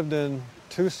I lived in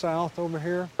too south over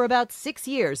here. For about 6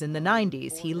 years in the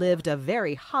 90s, he lived a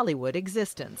very Hollywood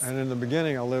existence. And in the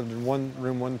beginning, I lived in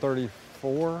room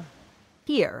 134.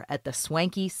 Here at the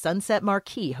swanky Sunset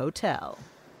Marquis Hotel.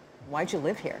 Why'd you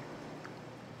live here?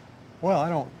 Well, I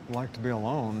don't like to be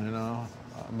alone, you know,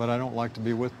 but I don't like to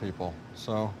be with people,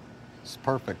 so it's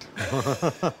perfect.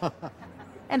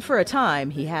 And for a time,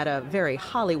 he had a very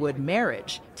Hollywood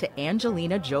marriage to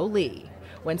Angelina Jolie.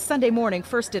 When Sunday Morning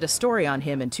first did a story on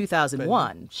him in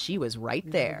 2001, she was right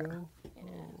there.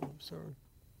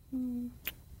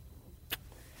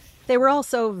 They were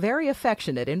also very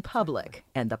affectionate in public,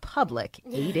 and the public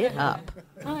ate it up.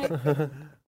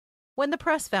 When the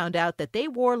press found out that they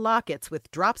wore lockets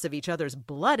with drops of each other's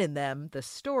blood in them, the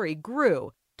story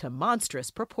grew to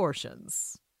monstrous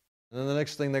proportions. And then the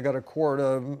next thing, they got a quart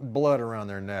of blood around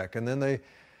their neck. And then they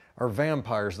are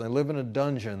vampires. They live in a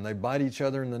dungeon. They bite each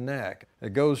other in the neck.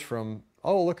 It goes from,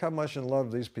 oh, look how much in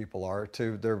love these people are,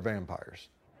 to they're vampires.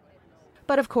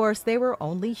 But of course, they were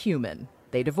only human.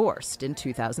 They divorced in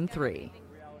 2003.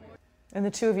 And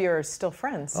the two of you are still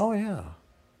friends. Oh, yeah.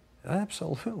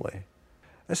 Absolutely.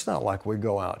 It's not like we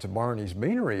go out to Barney's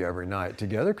Beanery every night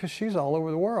together, because she's all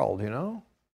over the world, you know?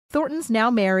 Thornton's now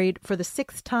married for the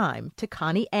 6th time to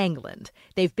Connie Angland.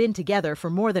 They've been together for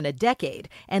more than a decade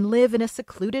and live in a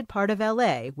secluded part of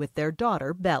L.A. with their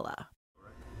daughter, Bella.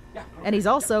 And he's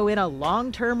also in a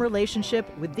long-term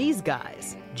relationship with these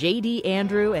guys, J.D.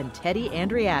 Andrew and Teddy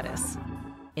Andreadis,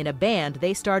 in a band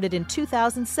they started in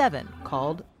 2007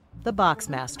 called the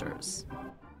Boxmasters.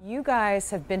 You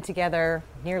guys have been together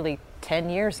nearly 10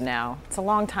 years now. It's a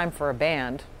long time for a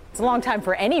band. It's a long time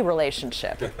for any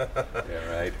relationship. Yeah,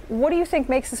 right. What do you think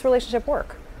makes this relationship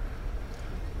work?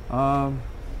 Well,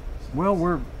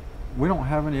 we don't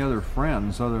have any other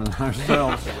friends other than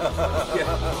ourselves.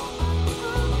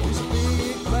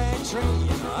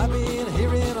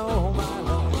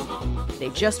 They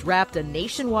just wrapped a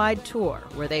nationwide tour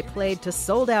where they played to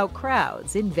sold-out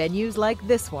crowds in venues like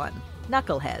this one,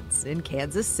 Knuckleheads in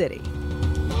Kansas City.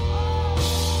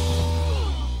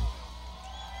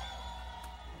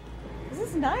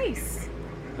 Nice.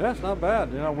 Yeah, it's not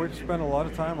bad. You know, we've spent a lot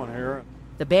of time on here.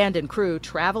 The band and crew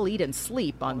travel, eat, and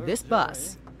sleep on this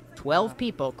bus. 12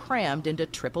 people crammed into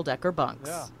triple-decker bunks.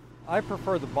 Yeah, I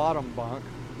prefer the bottom bunk.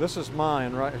 This is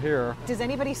mine right here. Does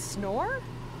anybody snore?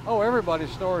 Oh, everybody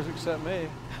snores except me.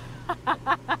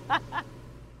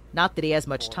 Not that he has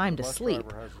much time to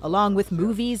sleep. Along with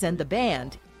movies and the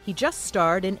band, he just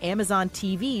starred in Amazon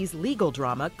TV's legal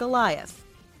drama, Goliath.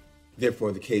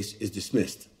 Therefore, the case is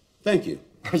dismissed. Thank you.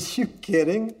 Are you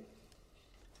kidding?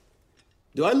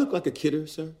 Do I look like a kidder,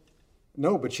 sir?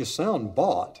 No, but you sound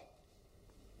bought.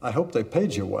 I hope they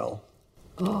paid you well.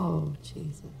 Oh,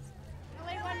 Jesus.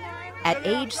 At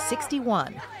age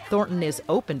 61, Thornton is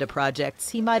open to projects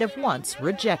he might have once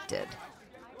rejected.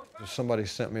 If somebody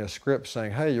sent me a script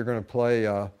saying, hey, you're going to play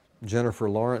Jennifer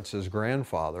Lawrence's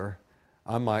grandfather,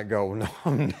 I might go, no,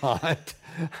 I'm not.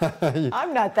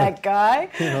 I'm not that guy.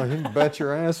 You know, you can bet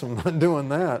your ass I'm not doing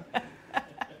that.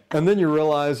 And then you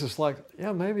realize it's like,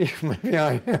 yeah, maybe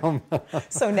I am.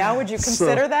 So now would you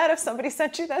consider that if somebody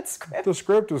sent you that script? The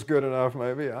script was good enough,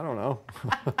 maybe. I don't know.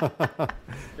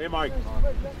 Hey, Mike.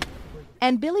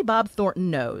 And Billy Bob Thornton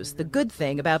knows the good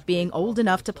thing about being old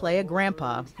enough to play a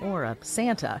grandpa, or a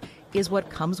Santa, is what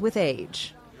comes with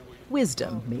age.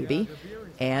 Wisdom, maybe,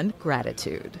 and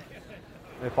gratitude.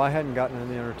 If I hadn't gotten in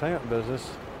the entertainment business,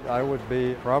 I would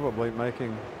be probably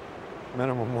making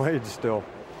minimum wage still.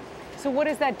 So what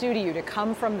does that do to you to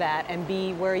come from that and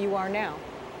be where you are now?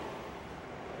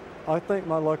 I thank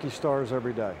my lucky stars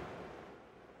every day.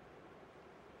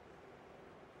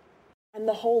 And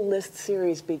the whole list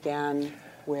series began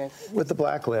with the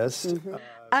Blacklist. Mm-hmm.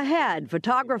 Ahead,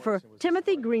 photographer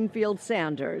Timothy Greenfield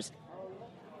Sanders.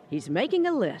 He's making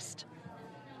a list.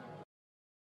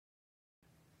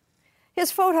 His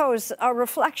photos are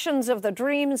reflections of the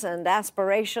dreams and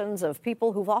aspirations of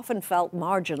people who've often felt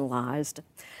marginalized.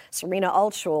 Serena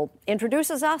Altschul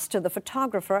introduces us to the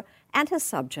photographer and his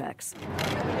subjects.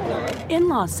 In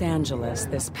Los Angeles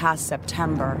this past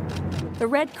September, the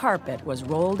red carpet was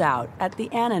rolled out at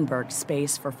the Annenberg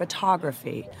Space for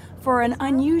Photography for an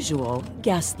unusual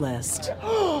guest list.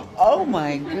 Oh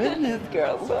my goodness,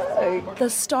 girl, look. The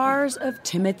stars of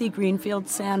Timothy Greenfield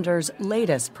Sanders'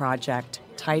 latest project,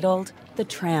 titled The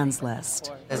Trans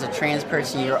List. As a trans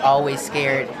person, you're always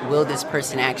scared, will this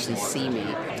person actually see me?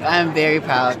 I'm very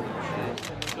proud.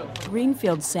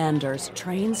 Greenfield Sanders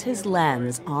trains his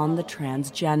lens on the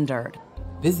transgendered.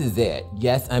 This is it.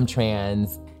 Yes, I'm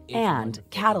trans. And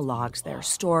catalogs their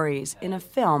stories in a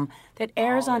film that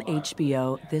airs on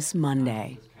HBO this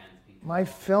Monday. My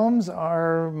films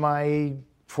are my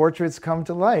portraits come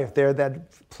to life. They're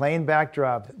that plain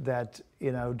backdrop, that,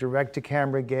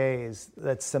 direct-to-camera gaze,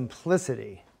 that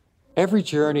simplicity. Every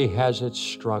journey has its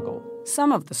struggle.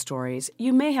 Some of the stories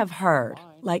you may have heard,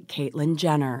 like Caitlyn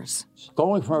Jenner's.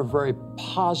 Going from a very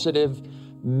positive,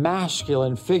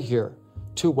 masculine figure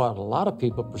to what a lot of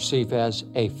people perceive as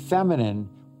a feminine,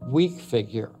 weak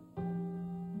figure.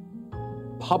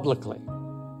 Publicly,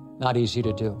 not easy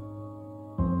to do.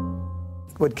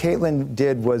 What Caitlyn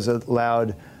did was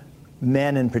allowed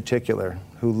men in particular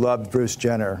who loved Bruce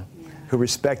Jenner, who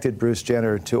respected Bruce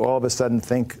Jenner, to all of a sudden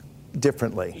think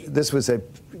differently. This was an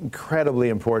incredibly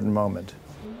important moment.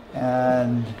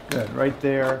 And good, right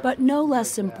there. But no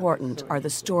less important are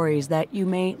the stories that you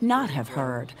may not have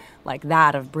heard, like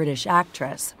that of British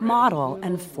actress, model,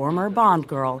 and former Bond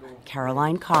girl,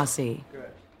 Caroline Cossey.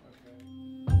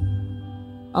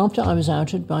 After I was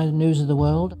outed by the News of the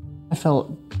World, I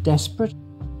felt desperate,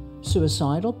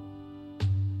 suicidal.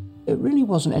 It really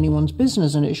wasn't anyone's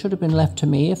business, and it should have been left to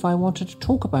me if I wanted to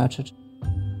talk about it.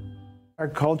 Our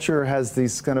culture has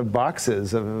these kind of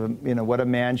boxes of, what a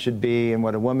man should be and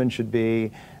what a woman should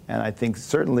be. And I think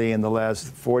certainly in the last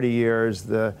 40 years,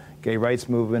 the gay rights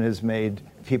movement has made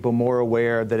people more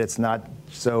aware that it's not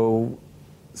so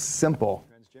simple.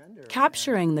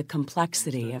 Capturing the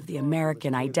complexity of the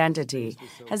American identity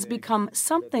has become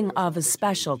something of a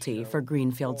specialty for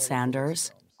Greenfield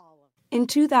Sanders. In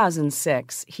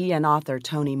 2006, he and author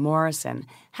Toni Morrison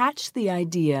hatched the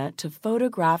idea to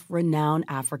photograph renowned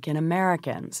African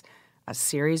Americans, a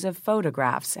series of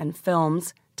photographs and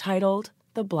films titled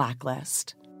The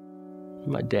Blacklist.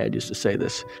 My dad used to say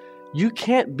this: you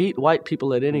can't beat white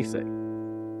people at anything.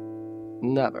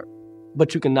 Never.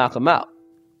 But you can knock them out.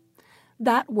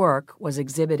 That work was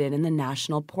exhibited in the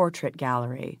National Portrait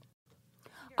Gallery.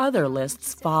 Other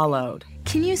lists followed.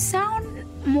 Can you sound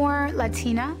more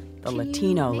Latina? The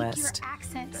Latino list,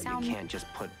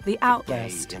 the Out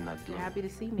list,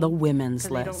 the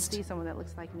Women's list.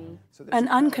 An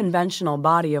unconventional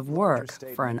body of work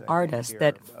for an artist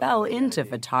that fell into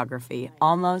photography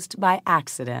almost by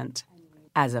accident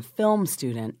as a film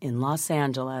student in Los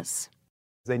Angeles.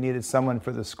 They needed someone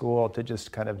for the school to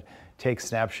just kind of take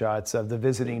snapshots of the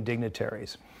visiting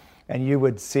dignitaries. And you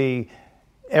would see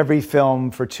every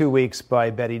film for 2 weeks by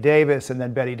Betty Davis, and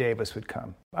then Betty Davis would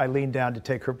come. I leaned down to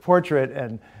take her portrait,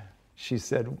 and she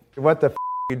said, "What the f***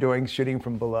 are you doing shooting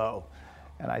from below?"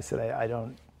 And I said, I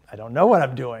don't know what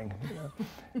I'm doing.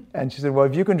 And she said, "Well,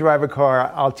 if you can drive a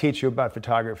car, I'll teach you about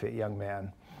photography, young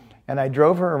man." And I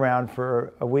drove her around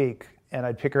for a week, and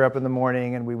I'd pick her up in the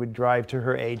morning, and we would drive to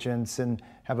her agents and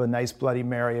have a nice Bloody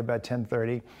Mary about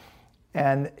 10:30.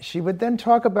 And she would then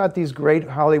talk about these great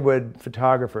Hollywood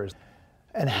photographers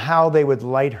and how they would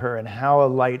light her and how a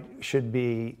light should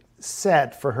be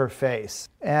set for her face.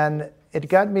 And it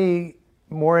got me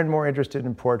more and more interested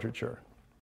in portraiture.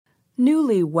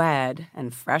 Newly wed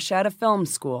and fresh out of film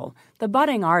school, the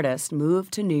budding artist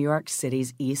moved to New York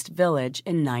City's East Village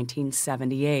in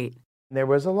 1978. There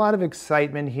was a lot of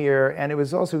excitement here, and it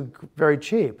was also very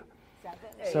cheap.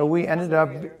 So we ended up,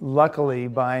 luckily,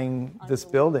 buying this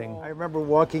building. I remember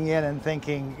walking in and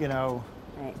thinking,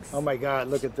 Thanks. Oh my God,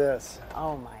 look at this.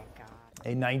 Oh my God.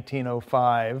 A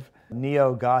 1905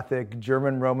 neo-Gothic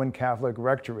German Roman Catholic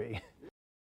rectory.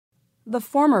 The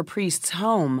former priest's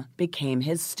home became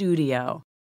his studio.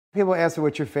 People ask me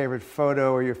what's your favorite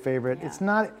photo or your favorite. Yeah. It's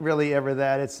not really ever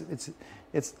that.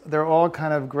 They're all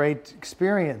kind of great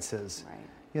experiences.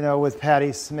 Right. With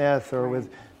Patti Smith or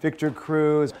with Victor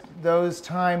Cruz. Those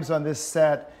times on this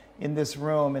set, in this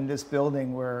room, in this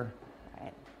building were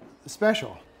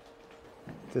special.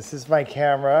 This is my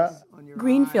camera.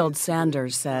 Greenfield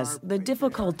Sanders says the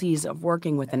difficulties of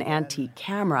working with an antique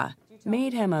camera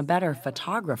made him a better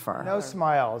photographer. No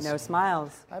smiles. No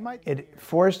smiles. It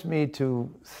forced me to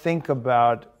think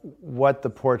about what the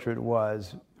portrait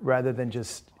was rather than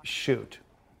just shoot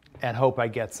and hope I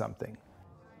get something.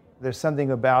 There's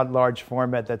something about large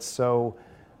format that's so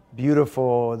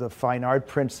beautiful, the fine art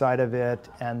print side of it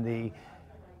and the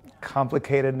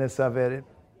complicatedness of it.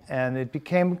 And it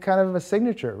became kind of a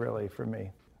signature, really, for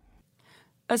me.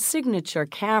 A signature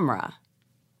camera,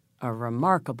 a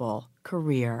remarkable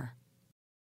career.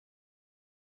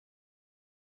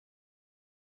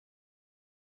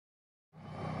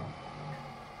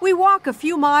 We walk a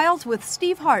few miles with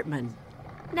Steve Hartman.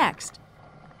 Next.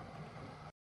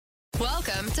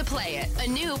 Welcome to Play It, a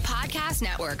new podcast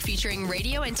network featuring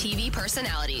radio and TV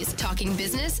personalities talking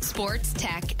business, sports,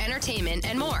 tech, entertainment,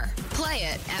 and more. Play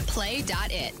it at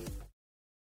play.it.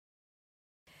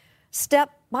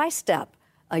 Step by step,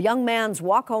 a young man's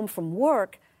walk home from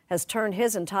work has turned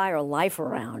his entire life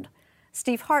around.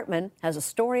 Steve Hartman has a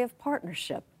story of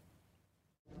partnership.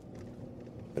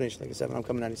 Finish 97, I'm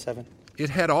coming 97. It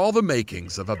had all the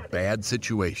makings of a bad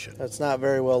situation. It's not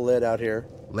very well lit out here.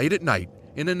 Late at night,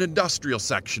 in an industrial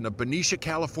section of Benicia,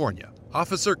 California,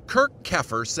 Officer Kirk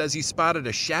Keffer says he spotted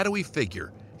a shadowy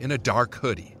figure in a dark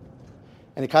hoodie.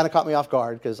 And it kind of caught me off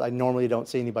guard because I normally don't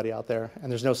see anybody out there, and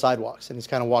there's no sidewalks, and he's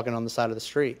kind of walking on the side of the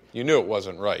street. You knew it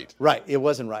wasn't right. Right, it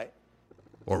wasn't right.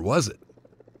 Or was it?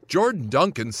 Jordan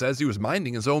Duncan says he was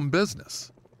minding his own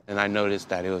business. And I noticed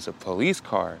that it was a police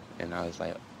car, and I was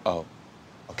like, oh,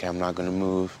 okay, I'm not gonna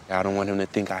move. I don't want him to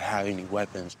think I have any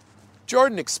weapons.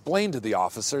 Jordan explained to the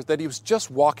officer that he was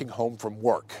just walking home from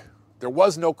work. There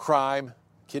was no crime.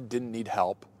 Kid didn't need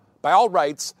help. By all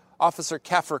rights, Officer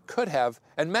Keffer could have,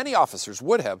 and many officers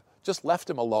would have, just left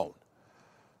him alone.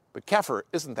 But Keffer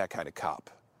isn't that kind of cop.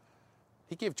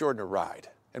 He gave Jordan a ride,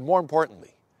 and more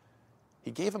importantly,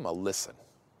 he gave him a listen.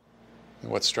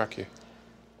 What struck you?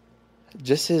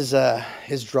 Just his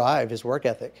drive, his work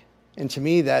ethic. And to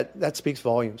me, that speaks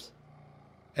volumes.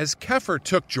 As Keffer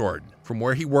took Jordan from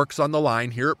where he works on the line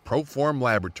here at Proform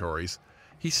Laboratories,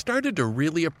 he started to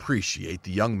really appreciate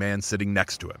the young man sitting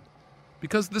next to him.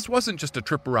 Because this wasn't just a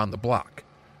trip around the block.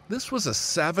 This was a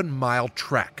 7-mile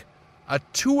trek, a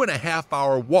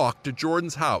 2.5-hour walk to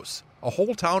Jordan's house, a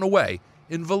whole town away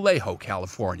in Vallejo,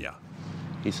 California.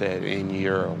 He said, and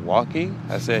you're walking?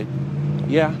 I said,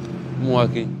 yeah, I'm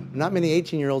walking. Not many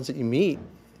 18-year-olds that you meet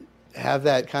have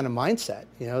that kind of mindset.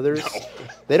 You know,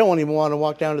 they don't even want to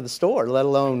walk down to the store, let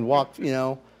alone walk,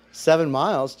 7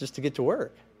 miles just to get to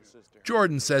work.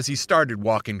 Jordan says he started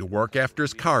walking to work after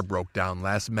his car broke down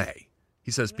last May.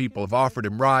 He says people have offered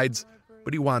him rides,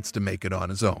 but he wants to make it on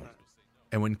his own.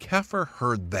 And when Keffer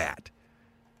heard that,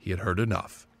 he had heard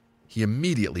enough. He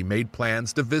immediately made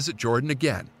plans to visit Jordan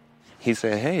again. He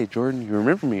said, hey, Jordan, you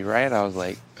remember me, right? I was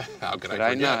like, how could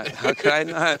I not? How could I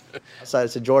not? So I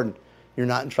said, Jordan, you're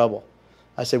not in trouble.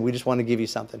 I said, we just want to give you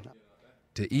something.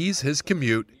 To ease his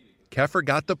commute, Keffer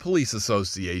got the police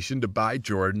association to buy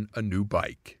Jordan a new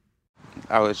bike.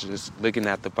 I was just looking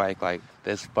at the bike like,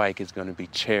 this bike is going to be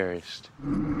cherished.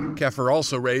 Keffer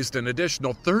also raised an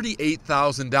additional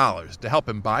 $38,000 to help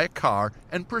him buy a car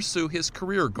and pursue his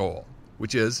career goal,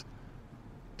 which is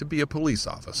to be a police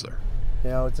officer.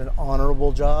 It's an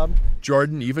honorable job.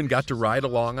 Jordan even got to ride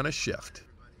along on a shift.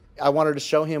 I wanted to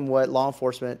show him what law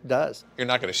enforcement does. You're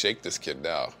not going to shake this kid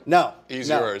now. No. He's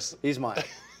yours. He's mine.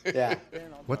 Yeah.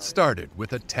 What started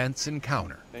with a tense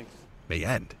encounter may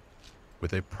end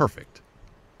with a perfect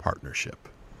partnership.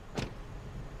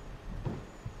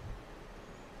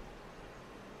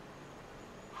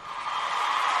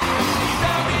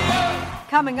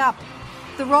 Coming up,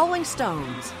 the Rolling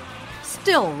Stones,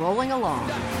 still rolling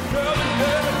along.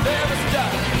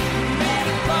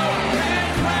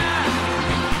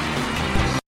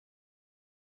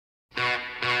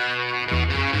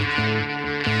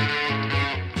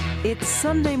 It's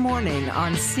Sunday morning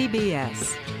on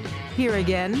CBS. Here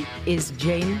again is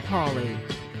Jane Pauley.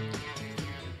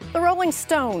 The Rolling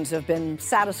Stones have been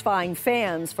satisfying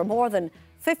fans for more than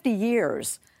 50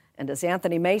 years. And as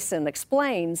Anthony Mason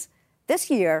explains, this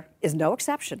year is no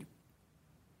exception.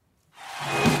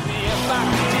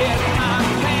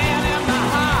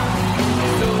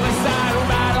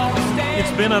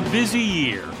 It's been a busy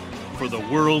year for the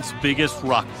world's biggest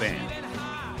rock band.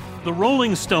 The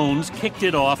Rolling Stones kicked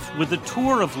it off with a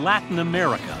tour of Latin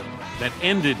America that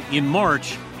ended in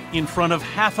March in front of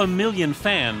 500,000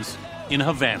 fans in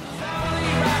Havana.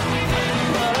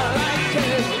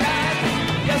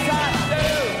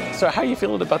 So how are you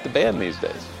feeling about the band these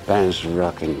days? Band's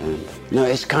rocking, man. No,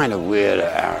 it's kind of weird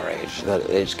at our age that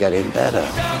it's getting better.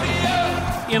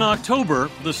 In October,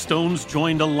 the Stones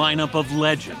joined a lineup of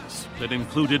legends that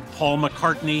included Paul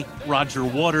McCartney, Roger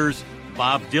Waters,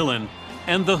 Bob Dylan,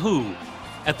 and The Who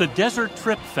at the Desert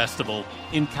Trip Festival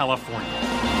in California.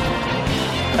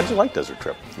 How'd you like Desert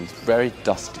Trip? It was very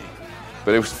dusty,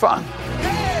 but it was fun.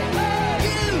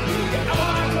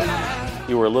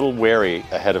 You were a little wary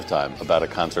ahead of time about a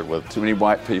concert with too many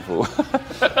white people.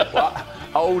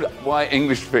 Old white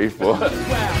English people.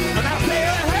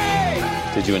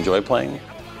 Did you enjoy playing?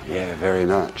 Yeah, very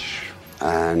much.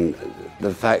 And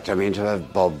the fact, to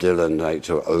have Bob Dylan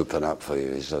to open up for you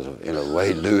is sort of, in a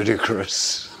way,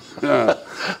 ludicrous. Yeah.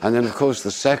 And then, of course,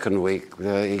 the second week,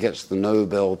 he gets the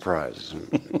Nobel Prize.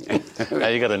 Now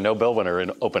you got a Nobel winner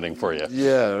in opening for you.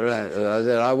 Yeah, right.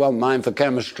 I want mine for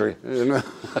chemistry,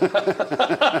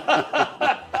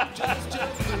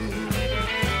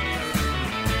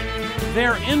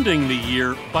 They're ending the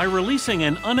year by releasing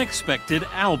an unexpected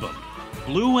album,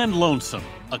 Blue and Lonesome,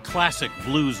 a classic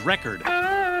blues record.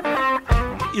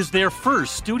 is their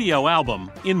first studio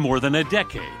album in more than a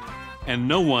decade, and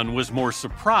no one was more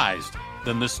surprised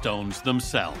than the Stones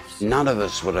themselves. None of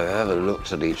us would have ever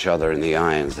looked at each other in the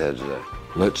eye and said,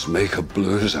 let's make a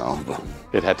blues album.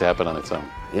 It had to happen on its own.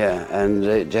 Yeah, and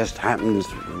it just happened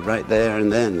right there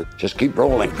and then. Just keep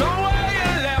rolling.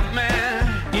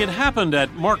 It happened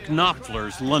at Mark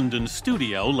Knopfler's London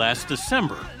studio last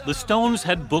December. The Stones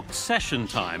had booked session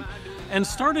time and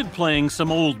started playing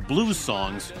some old blues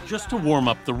songs just to warm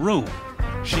up the room.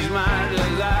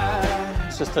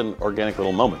 It's just an organic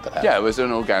little moment that happened. Yeah, it was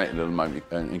an organic little moment,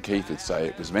 and Keith would say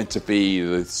it was meant to be,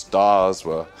 the stars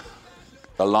were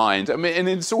aligned. I mean, and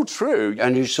it's all true.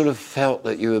 And you sort of felt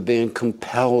that you were being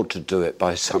compelled to do it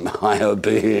by some higher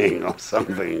being or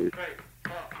something.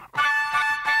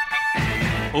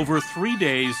 Over 3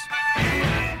 days,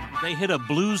 they hit a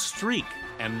blues streak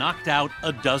and knocked out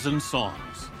a dozen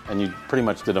songs. And you pretty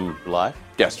much did them live?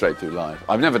 Yeah, straight through live.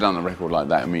 I've never done a record like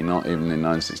that. I mean, not even in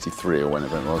 1963 or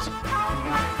whenever it was.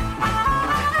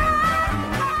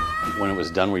 When it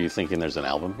was done, were you thinking there's an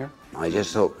album here? I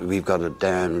just thought we've got a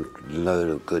damn load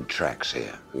of good tracks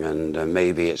here, and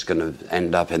maybe it's going to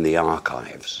end up in the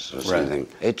archives or something.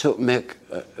 Right. It took Mick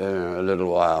a little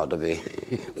while to be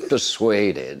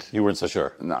persuaded. You weren't so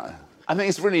sure? No. I think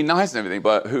it's really nice and everything,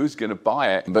 but who's going to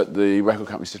buy it? But the record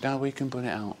company said, no, we can put it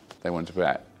out. They wanted to put it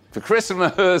out for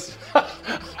Christmas.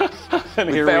 And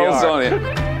here we are. On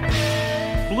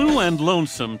it. Blue and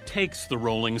Lonesome takes the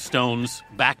Rolling Stones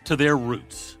back to their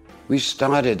roots. We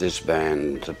started this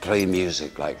band to play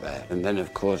music like that. And then,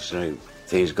 of course,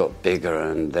 things got bigger,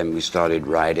 and then we started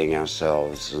writing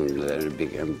ourselves, and then it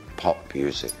became pop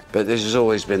music. But this has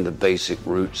always been the basic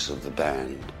roots of the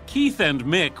band. Keith and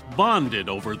Mick bonded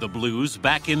over the blues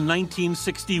back in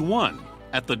 1961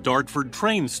 at the Dartford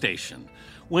train station,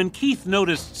 when Keith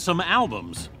noticed some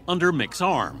albums under Mick's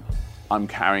arm. I'm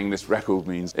carrying this record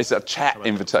means it's a chat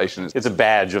invitation. It's a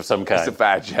badge of some kind. It's a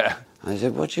badge, yeah. I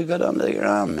said, what you got under your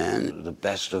arm, man? The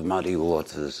Best of Muddy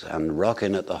Waters and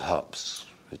Rockin' at the Hops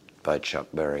by Chuck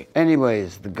Berry.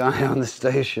 Anyways, the guy on the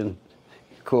station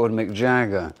called Mick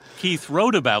Jagger. Keith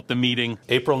wrote about the meeting.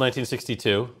 April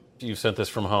 1962. You sent this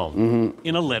from home. Mm-hmm.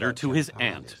 In a letter to his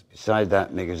aunt. Beside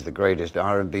that, Mick is the greatest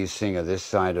R&B singer this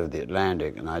side of the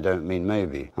Atlantic, and I don't mean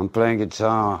maybe. I'm playing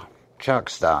guitar Chuck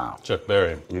style. Chuck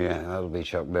Berry. Yeah, that'll be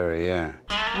Chuck Berry, yeah.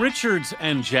 Richards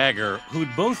and Jagger, who'd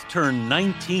both turned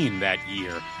 19 that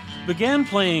year, began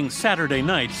playing Saturday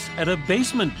nights at a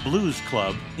basement blues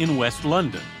club in West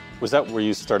London. Was that where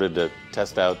you started to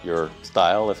test out your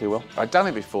style, if you will? I'd done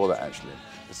it before that, actually.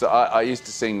 So I used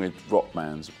to sing with rock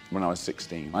bands when I was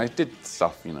 16. I did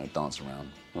stuff, dance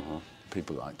around.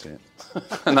 People liked it.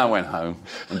 And I went home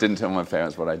and didn't tell my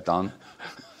parents what I'd done.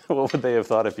 What would they have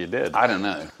thought if you did? I don't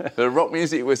know. The rock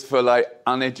music was for,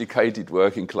 uneducated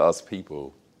working class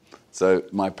people. So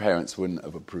my parents wouldn't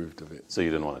have approved of it. So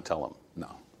you didn't want to tell them?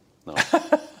 No.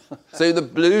 So the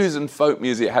blues and folk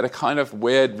music had a kind of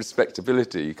weird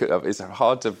respectability. It's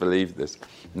hard to believe this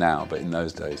now, but in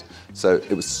those days. So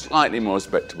it was slightly more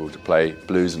respectable to play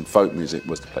blues and folk music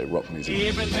was to play rock music.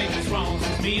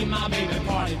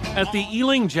 At the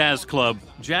Ealing Jazz Club,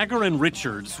 Jagger and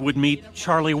Richards would meet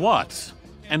Charlie Watts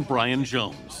and Brian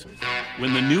Jones.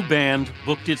 When the new band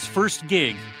booked its first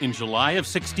gig in July of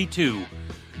 '62,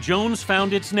 Jones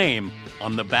found its name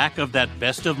on the back of that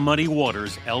Best of Muddy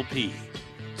Waters LP.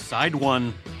 Side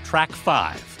 1, track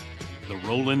 5, the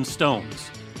Rolling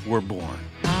Stones were born.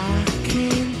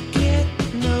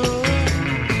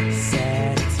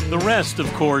 The rest,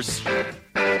 of course,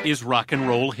 is rock and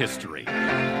roll history.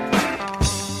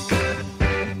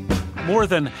 More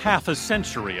than half a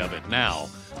century of it now,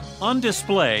 on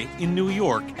display in New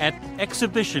York at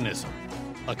Exhibitionism,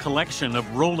 a collection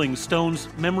of Rolling Stones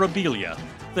memorabilia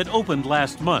that opened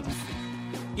last month.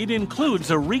 It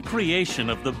includes a recreation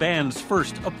of the band's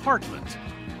first apartment,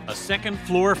 a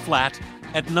second-floor flat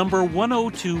at number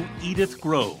 102 Edith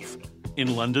Grove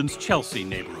in London's Chelsea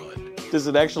neighborhood. Does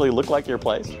it actually look like your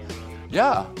place?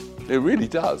 Yeah, it really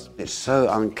does. It's so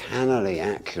uncannily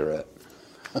accurate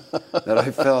that I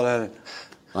felt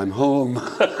I'm home.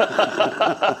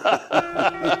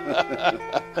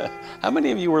 How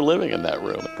many of you were living in that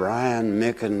room? Brian,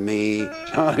 Mick, and me.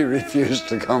 Charlie refused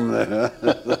to come there.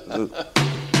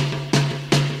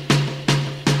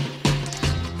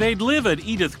 They'd live at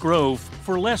Edith Grove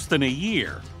for less than a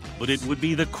year, but it would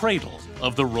be the cradle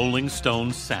of the Rolling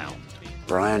Stones sound.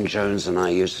 Brian Jones and I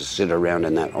used to sit around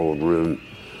in that old room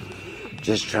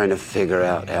just trying to figure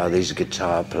out how these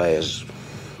guitar players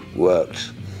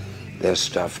worked their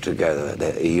stuff together,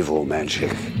 their evil magic.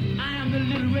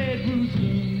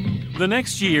 The The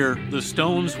next year, the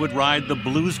Stones would ride the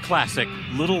blues classic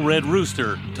Little Red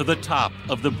Rooster to the top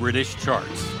of the British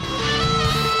charts.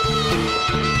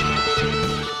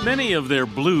 Many of their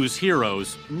blues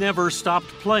heroes never stopped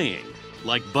playing,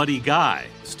 like Buddy Guy,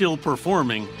 still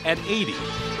performing at 80.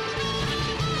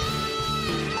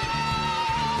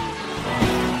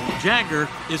 Jagger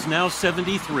is now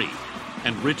 73,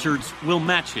 and Richards will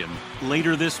match him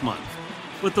later this month.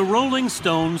 But the Rolling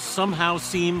Stones somehow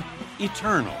seem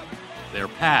eternal, their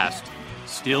past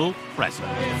still present.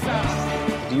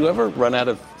 Do you ever run out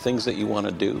of things that you want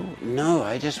to do? No,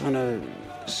 I just want to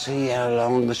see how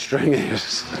long the string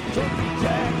is.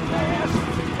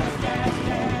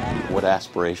 What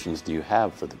aspirations do you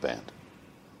have for the band?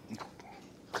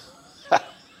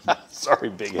 Sorry,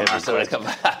 big head.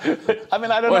 I mean,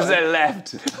 I don't know. What's there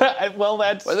left? Well,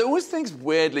 that's... Well, always things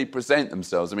weirdly present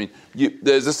themselves. I mean,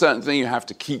 there's a certain thing you have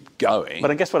to keep going.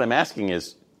 But I guess what I'm asking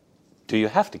is, do you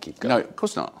have to keep going? No, of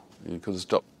course not. You could have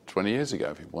stopped 20 years ago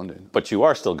if you wanted. But you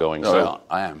are still going, no, so...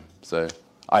 I am. So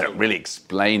I don't really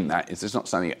explain that. It's just not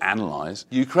something you analyse.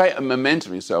 You create a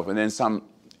momentum yourself, and then some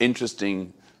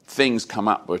interesting things come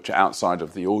up which are outside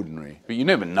of the ordinary. But you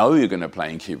never know you're going to play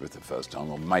in Cuba the first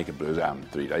time or make a blues album in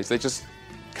 3 days. They just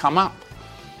come up.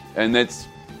 And that's,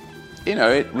 it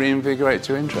reinvigorates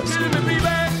your interest.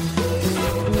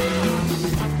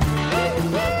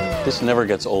 This never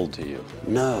gets old to you?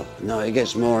 No, it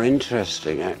gets more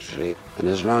interesting, actually. And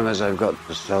as long as I've got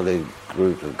a solid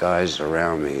group of guys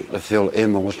around me, I feel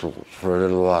immortal for a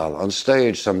little while. On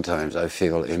stage, sometimes I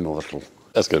feel immortal.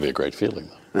 That's going to be a great feeling,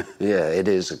 though. Yeah, it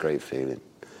is a great feeling.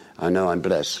 I know I'm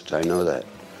blessed. I know that.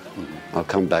 I'll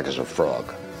come back as a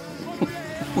frog.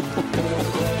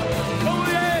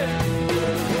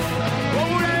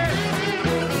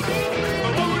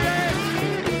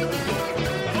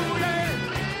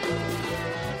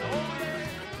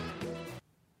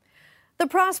 The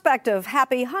prospect of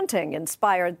happy hunting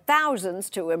inspired thousands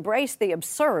to embrace the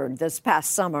absurd this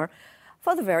past summer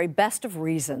for the very best of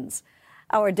reasons.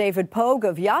 Our David Pogue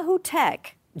of Yahoo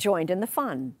Tech joined in the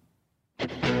fun.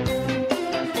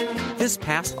 This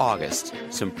past August,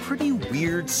 some pretty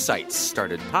weird sights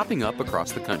started popping up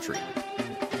across the country.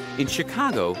 In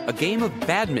Chicago, a game of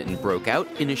badminton broke out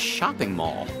in a shopping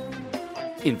mall.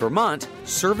 In Vermont,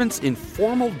 servants in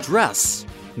formal dress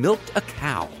milked a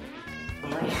cow.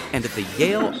 And at the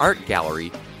Yale Art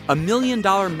Gallery, a $1 million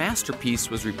masterpiece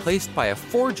was replaced by a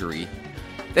forgery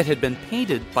that had been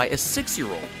painted by a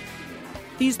 6-year-old.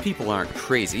 These people aren't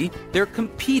crazy, they're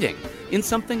competing in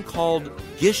something called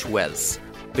Gishwez,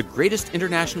 the greatest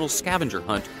international scavenger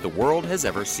hunt the world has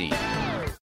ever seen.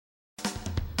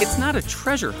 It's not a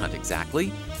treasure hunt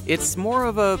exactly, it's more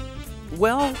of a,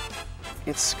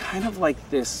 it's kind of like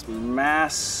this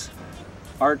mass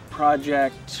art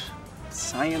project,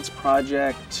 science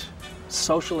project,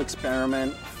 social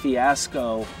experiment,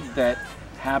 fiasco that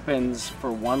happens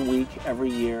for 1 week every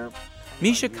year.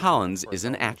 Misha Collins is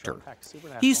an actor.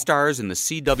 He stars in the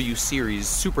CW series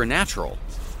Supernatural,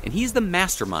 and he's the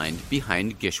mastermind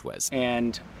behind Gishwez.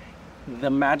 And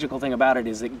the magical thing about it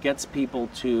is it gets people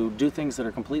to do things that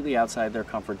are completely outside their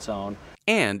comfort zone.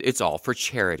 And it's all for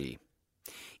charity.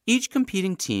 Each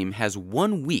competing team has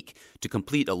 1 week to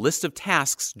complete a list of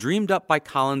tasks dreamed up by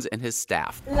Collins and his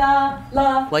staff.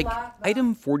 Like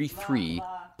item 43,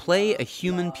 play a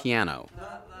human piano.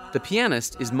 The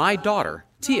pianist is my daughter,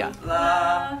 Tia.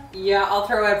 Yeah, I'll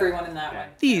throw everyone in that one.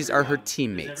 These are her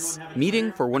teammates,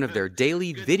 meeting for one of their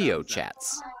daily video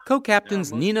chats.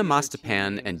 Co-captains Nina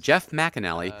Mastapan and Jeff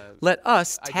McAnally let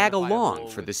us tag along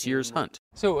for this year's hunt.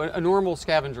 So a normal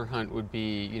scavenger hunt would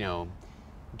be,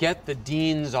 get the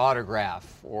dean's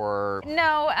autograph or...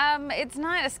 No, it's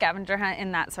not a scavenger hunt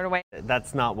in that sort of way.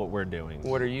 That's not what we're doing.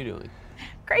 What are you doing?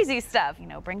 Crazy stuff,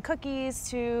 bring cookies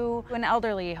to an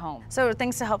elderly home. So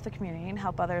things to help the community and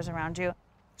help others around you.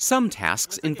 Some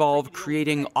tasks involve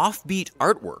creating offbeat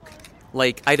artwork,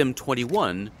 like item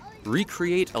 21,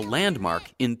 recreate a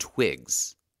landmark in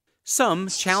twigs. Some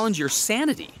challenge your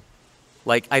sanity,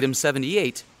 like item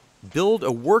 78, build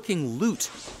a working lute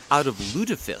out of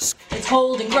lutefisk. It's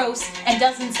old and gross and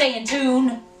doesn't stay in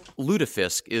tune.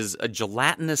 Lutefisk is a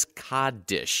gelatinous cod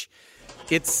dish.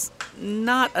 It's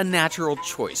not a natural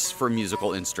choice for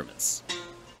musical instruments.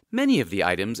 Many of the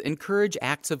items encourage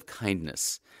acts of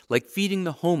kindness, like feeding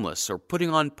the homeless or putting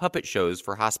on puppet shows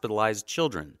for hospitalized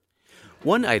children.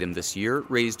 One item this year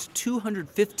raised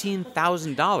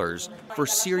 $215,000 for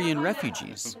Syrian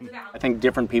refugees. I think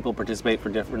different people participate for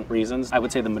different reasons. I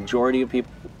would say the majority of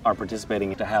people are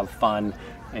participating to have fun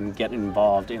and get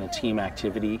involved in a team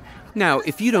activity. Now,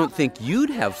 if you don't think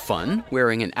you'd have fun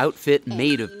wearing an outfit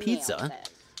made of pizza,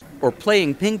 or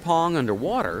playing ping pong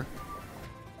underwater,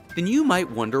 then you might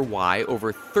wonder why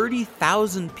over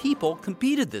 30,000 people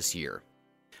competed this year.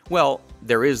 Well,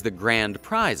 there is the grand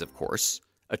prize, of course,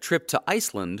 a trip to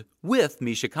Iceland with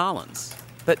Misha Collins.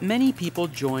 But many people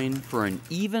join for an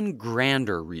even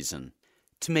grander reason,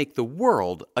 to make the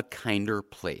world a kinder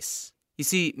place. You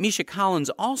see, Misha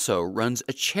Collins also runs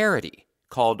a charity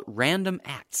called Random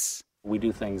Acts. We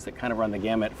do things that kind of run the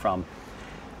gamut from,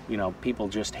 people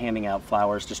just handing out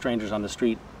flowers to strangers on the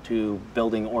street to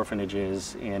building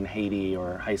orphanages in Haiti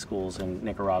or high schools in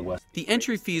Nicaragua. The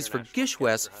entry fees for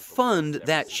Gishwes fund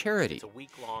that charity.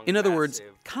 In other words,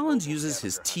 Collins uses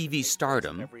his TV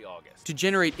stardom to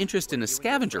generate interest in a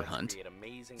scavenger hunt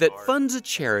that funds a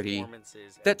charity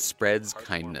that spreads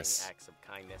kindness.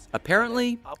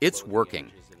 Apparently, it's working.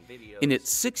 In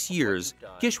its 6 years,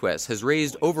 Gishwes has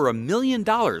raised over $1 million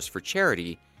for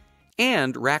charity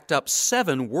and racked up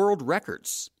 7 world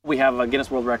records. We have a Guinness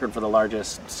World Record for the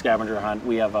largest scavenger hunt.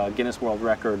 We have a Guinness World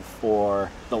Record for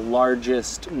the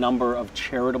largest number of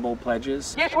charitable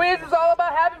pledges. Gishwes is all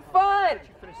about having fun!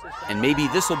 And maybe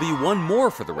this will be one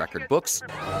more for the record books.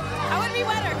 I want to be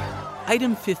wetter!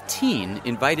 Item 15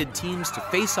 invited teams to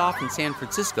face off in San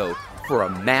Francisco for a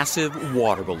massive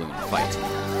water balloon fight.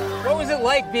 What was it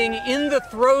like being in the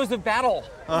throes of battle?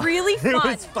 Really fun. It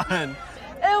was fun.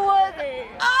 It was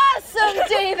awesome,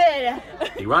 David!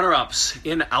 The runner-ups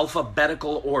in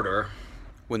alphabetical order.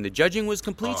 When the judging was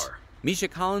complete, Misha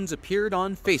Collins appeared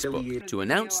on Facebook to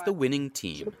announce the winning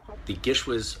team. The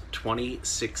Gishwes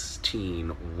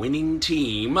 2016 winning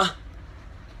team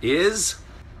is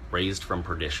Raised from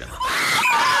Perdition.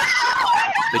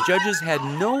 The judges had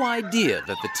no idea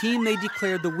that the team they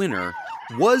declared the winner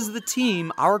was the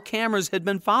team our cameras had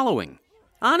been following.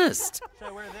 Honest.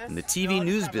 In the TV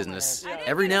news business,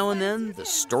 every now and then, the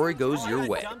story goes your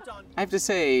way. I have to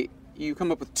say, you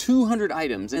come up with 200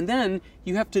 items, and then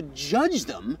you have to judge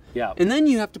them. Yeah. And then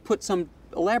you have to put some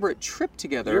elaborate trip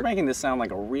together. You're making this sound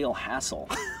like a real hassle.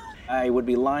 I would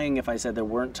be lying if I said there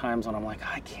weren't times when I'm like,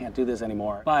 I can't do this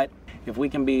anymore. But if we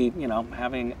can be,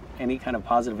 having any kind of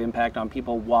positive impact on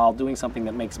people while doing something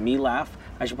that makes me laugh,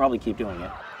 I should probably keep doing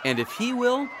it. And if he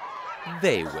will,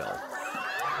 they will.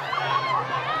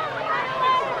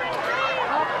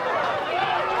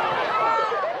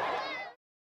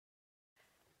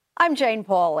 I'm Jane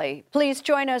Pauley. Please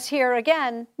join us here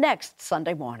again next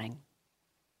Sunday morning.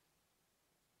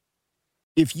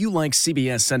 If you like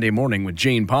CBS Sunday Morning with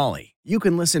Jane Pauley, you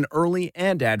can listen early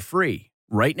and ad-free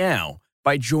right now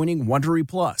by joining Wondery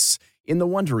Plus in the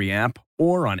Wondery app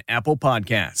or on Apple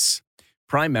Podcasts.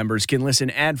 Prime members can listen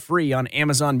ad-free on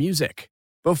Amazon Music.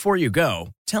 Before you go,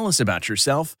 tell us about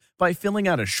yourself by filling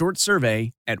out a short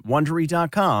survey at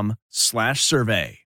Wondery.com/survey.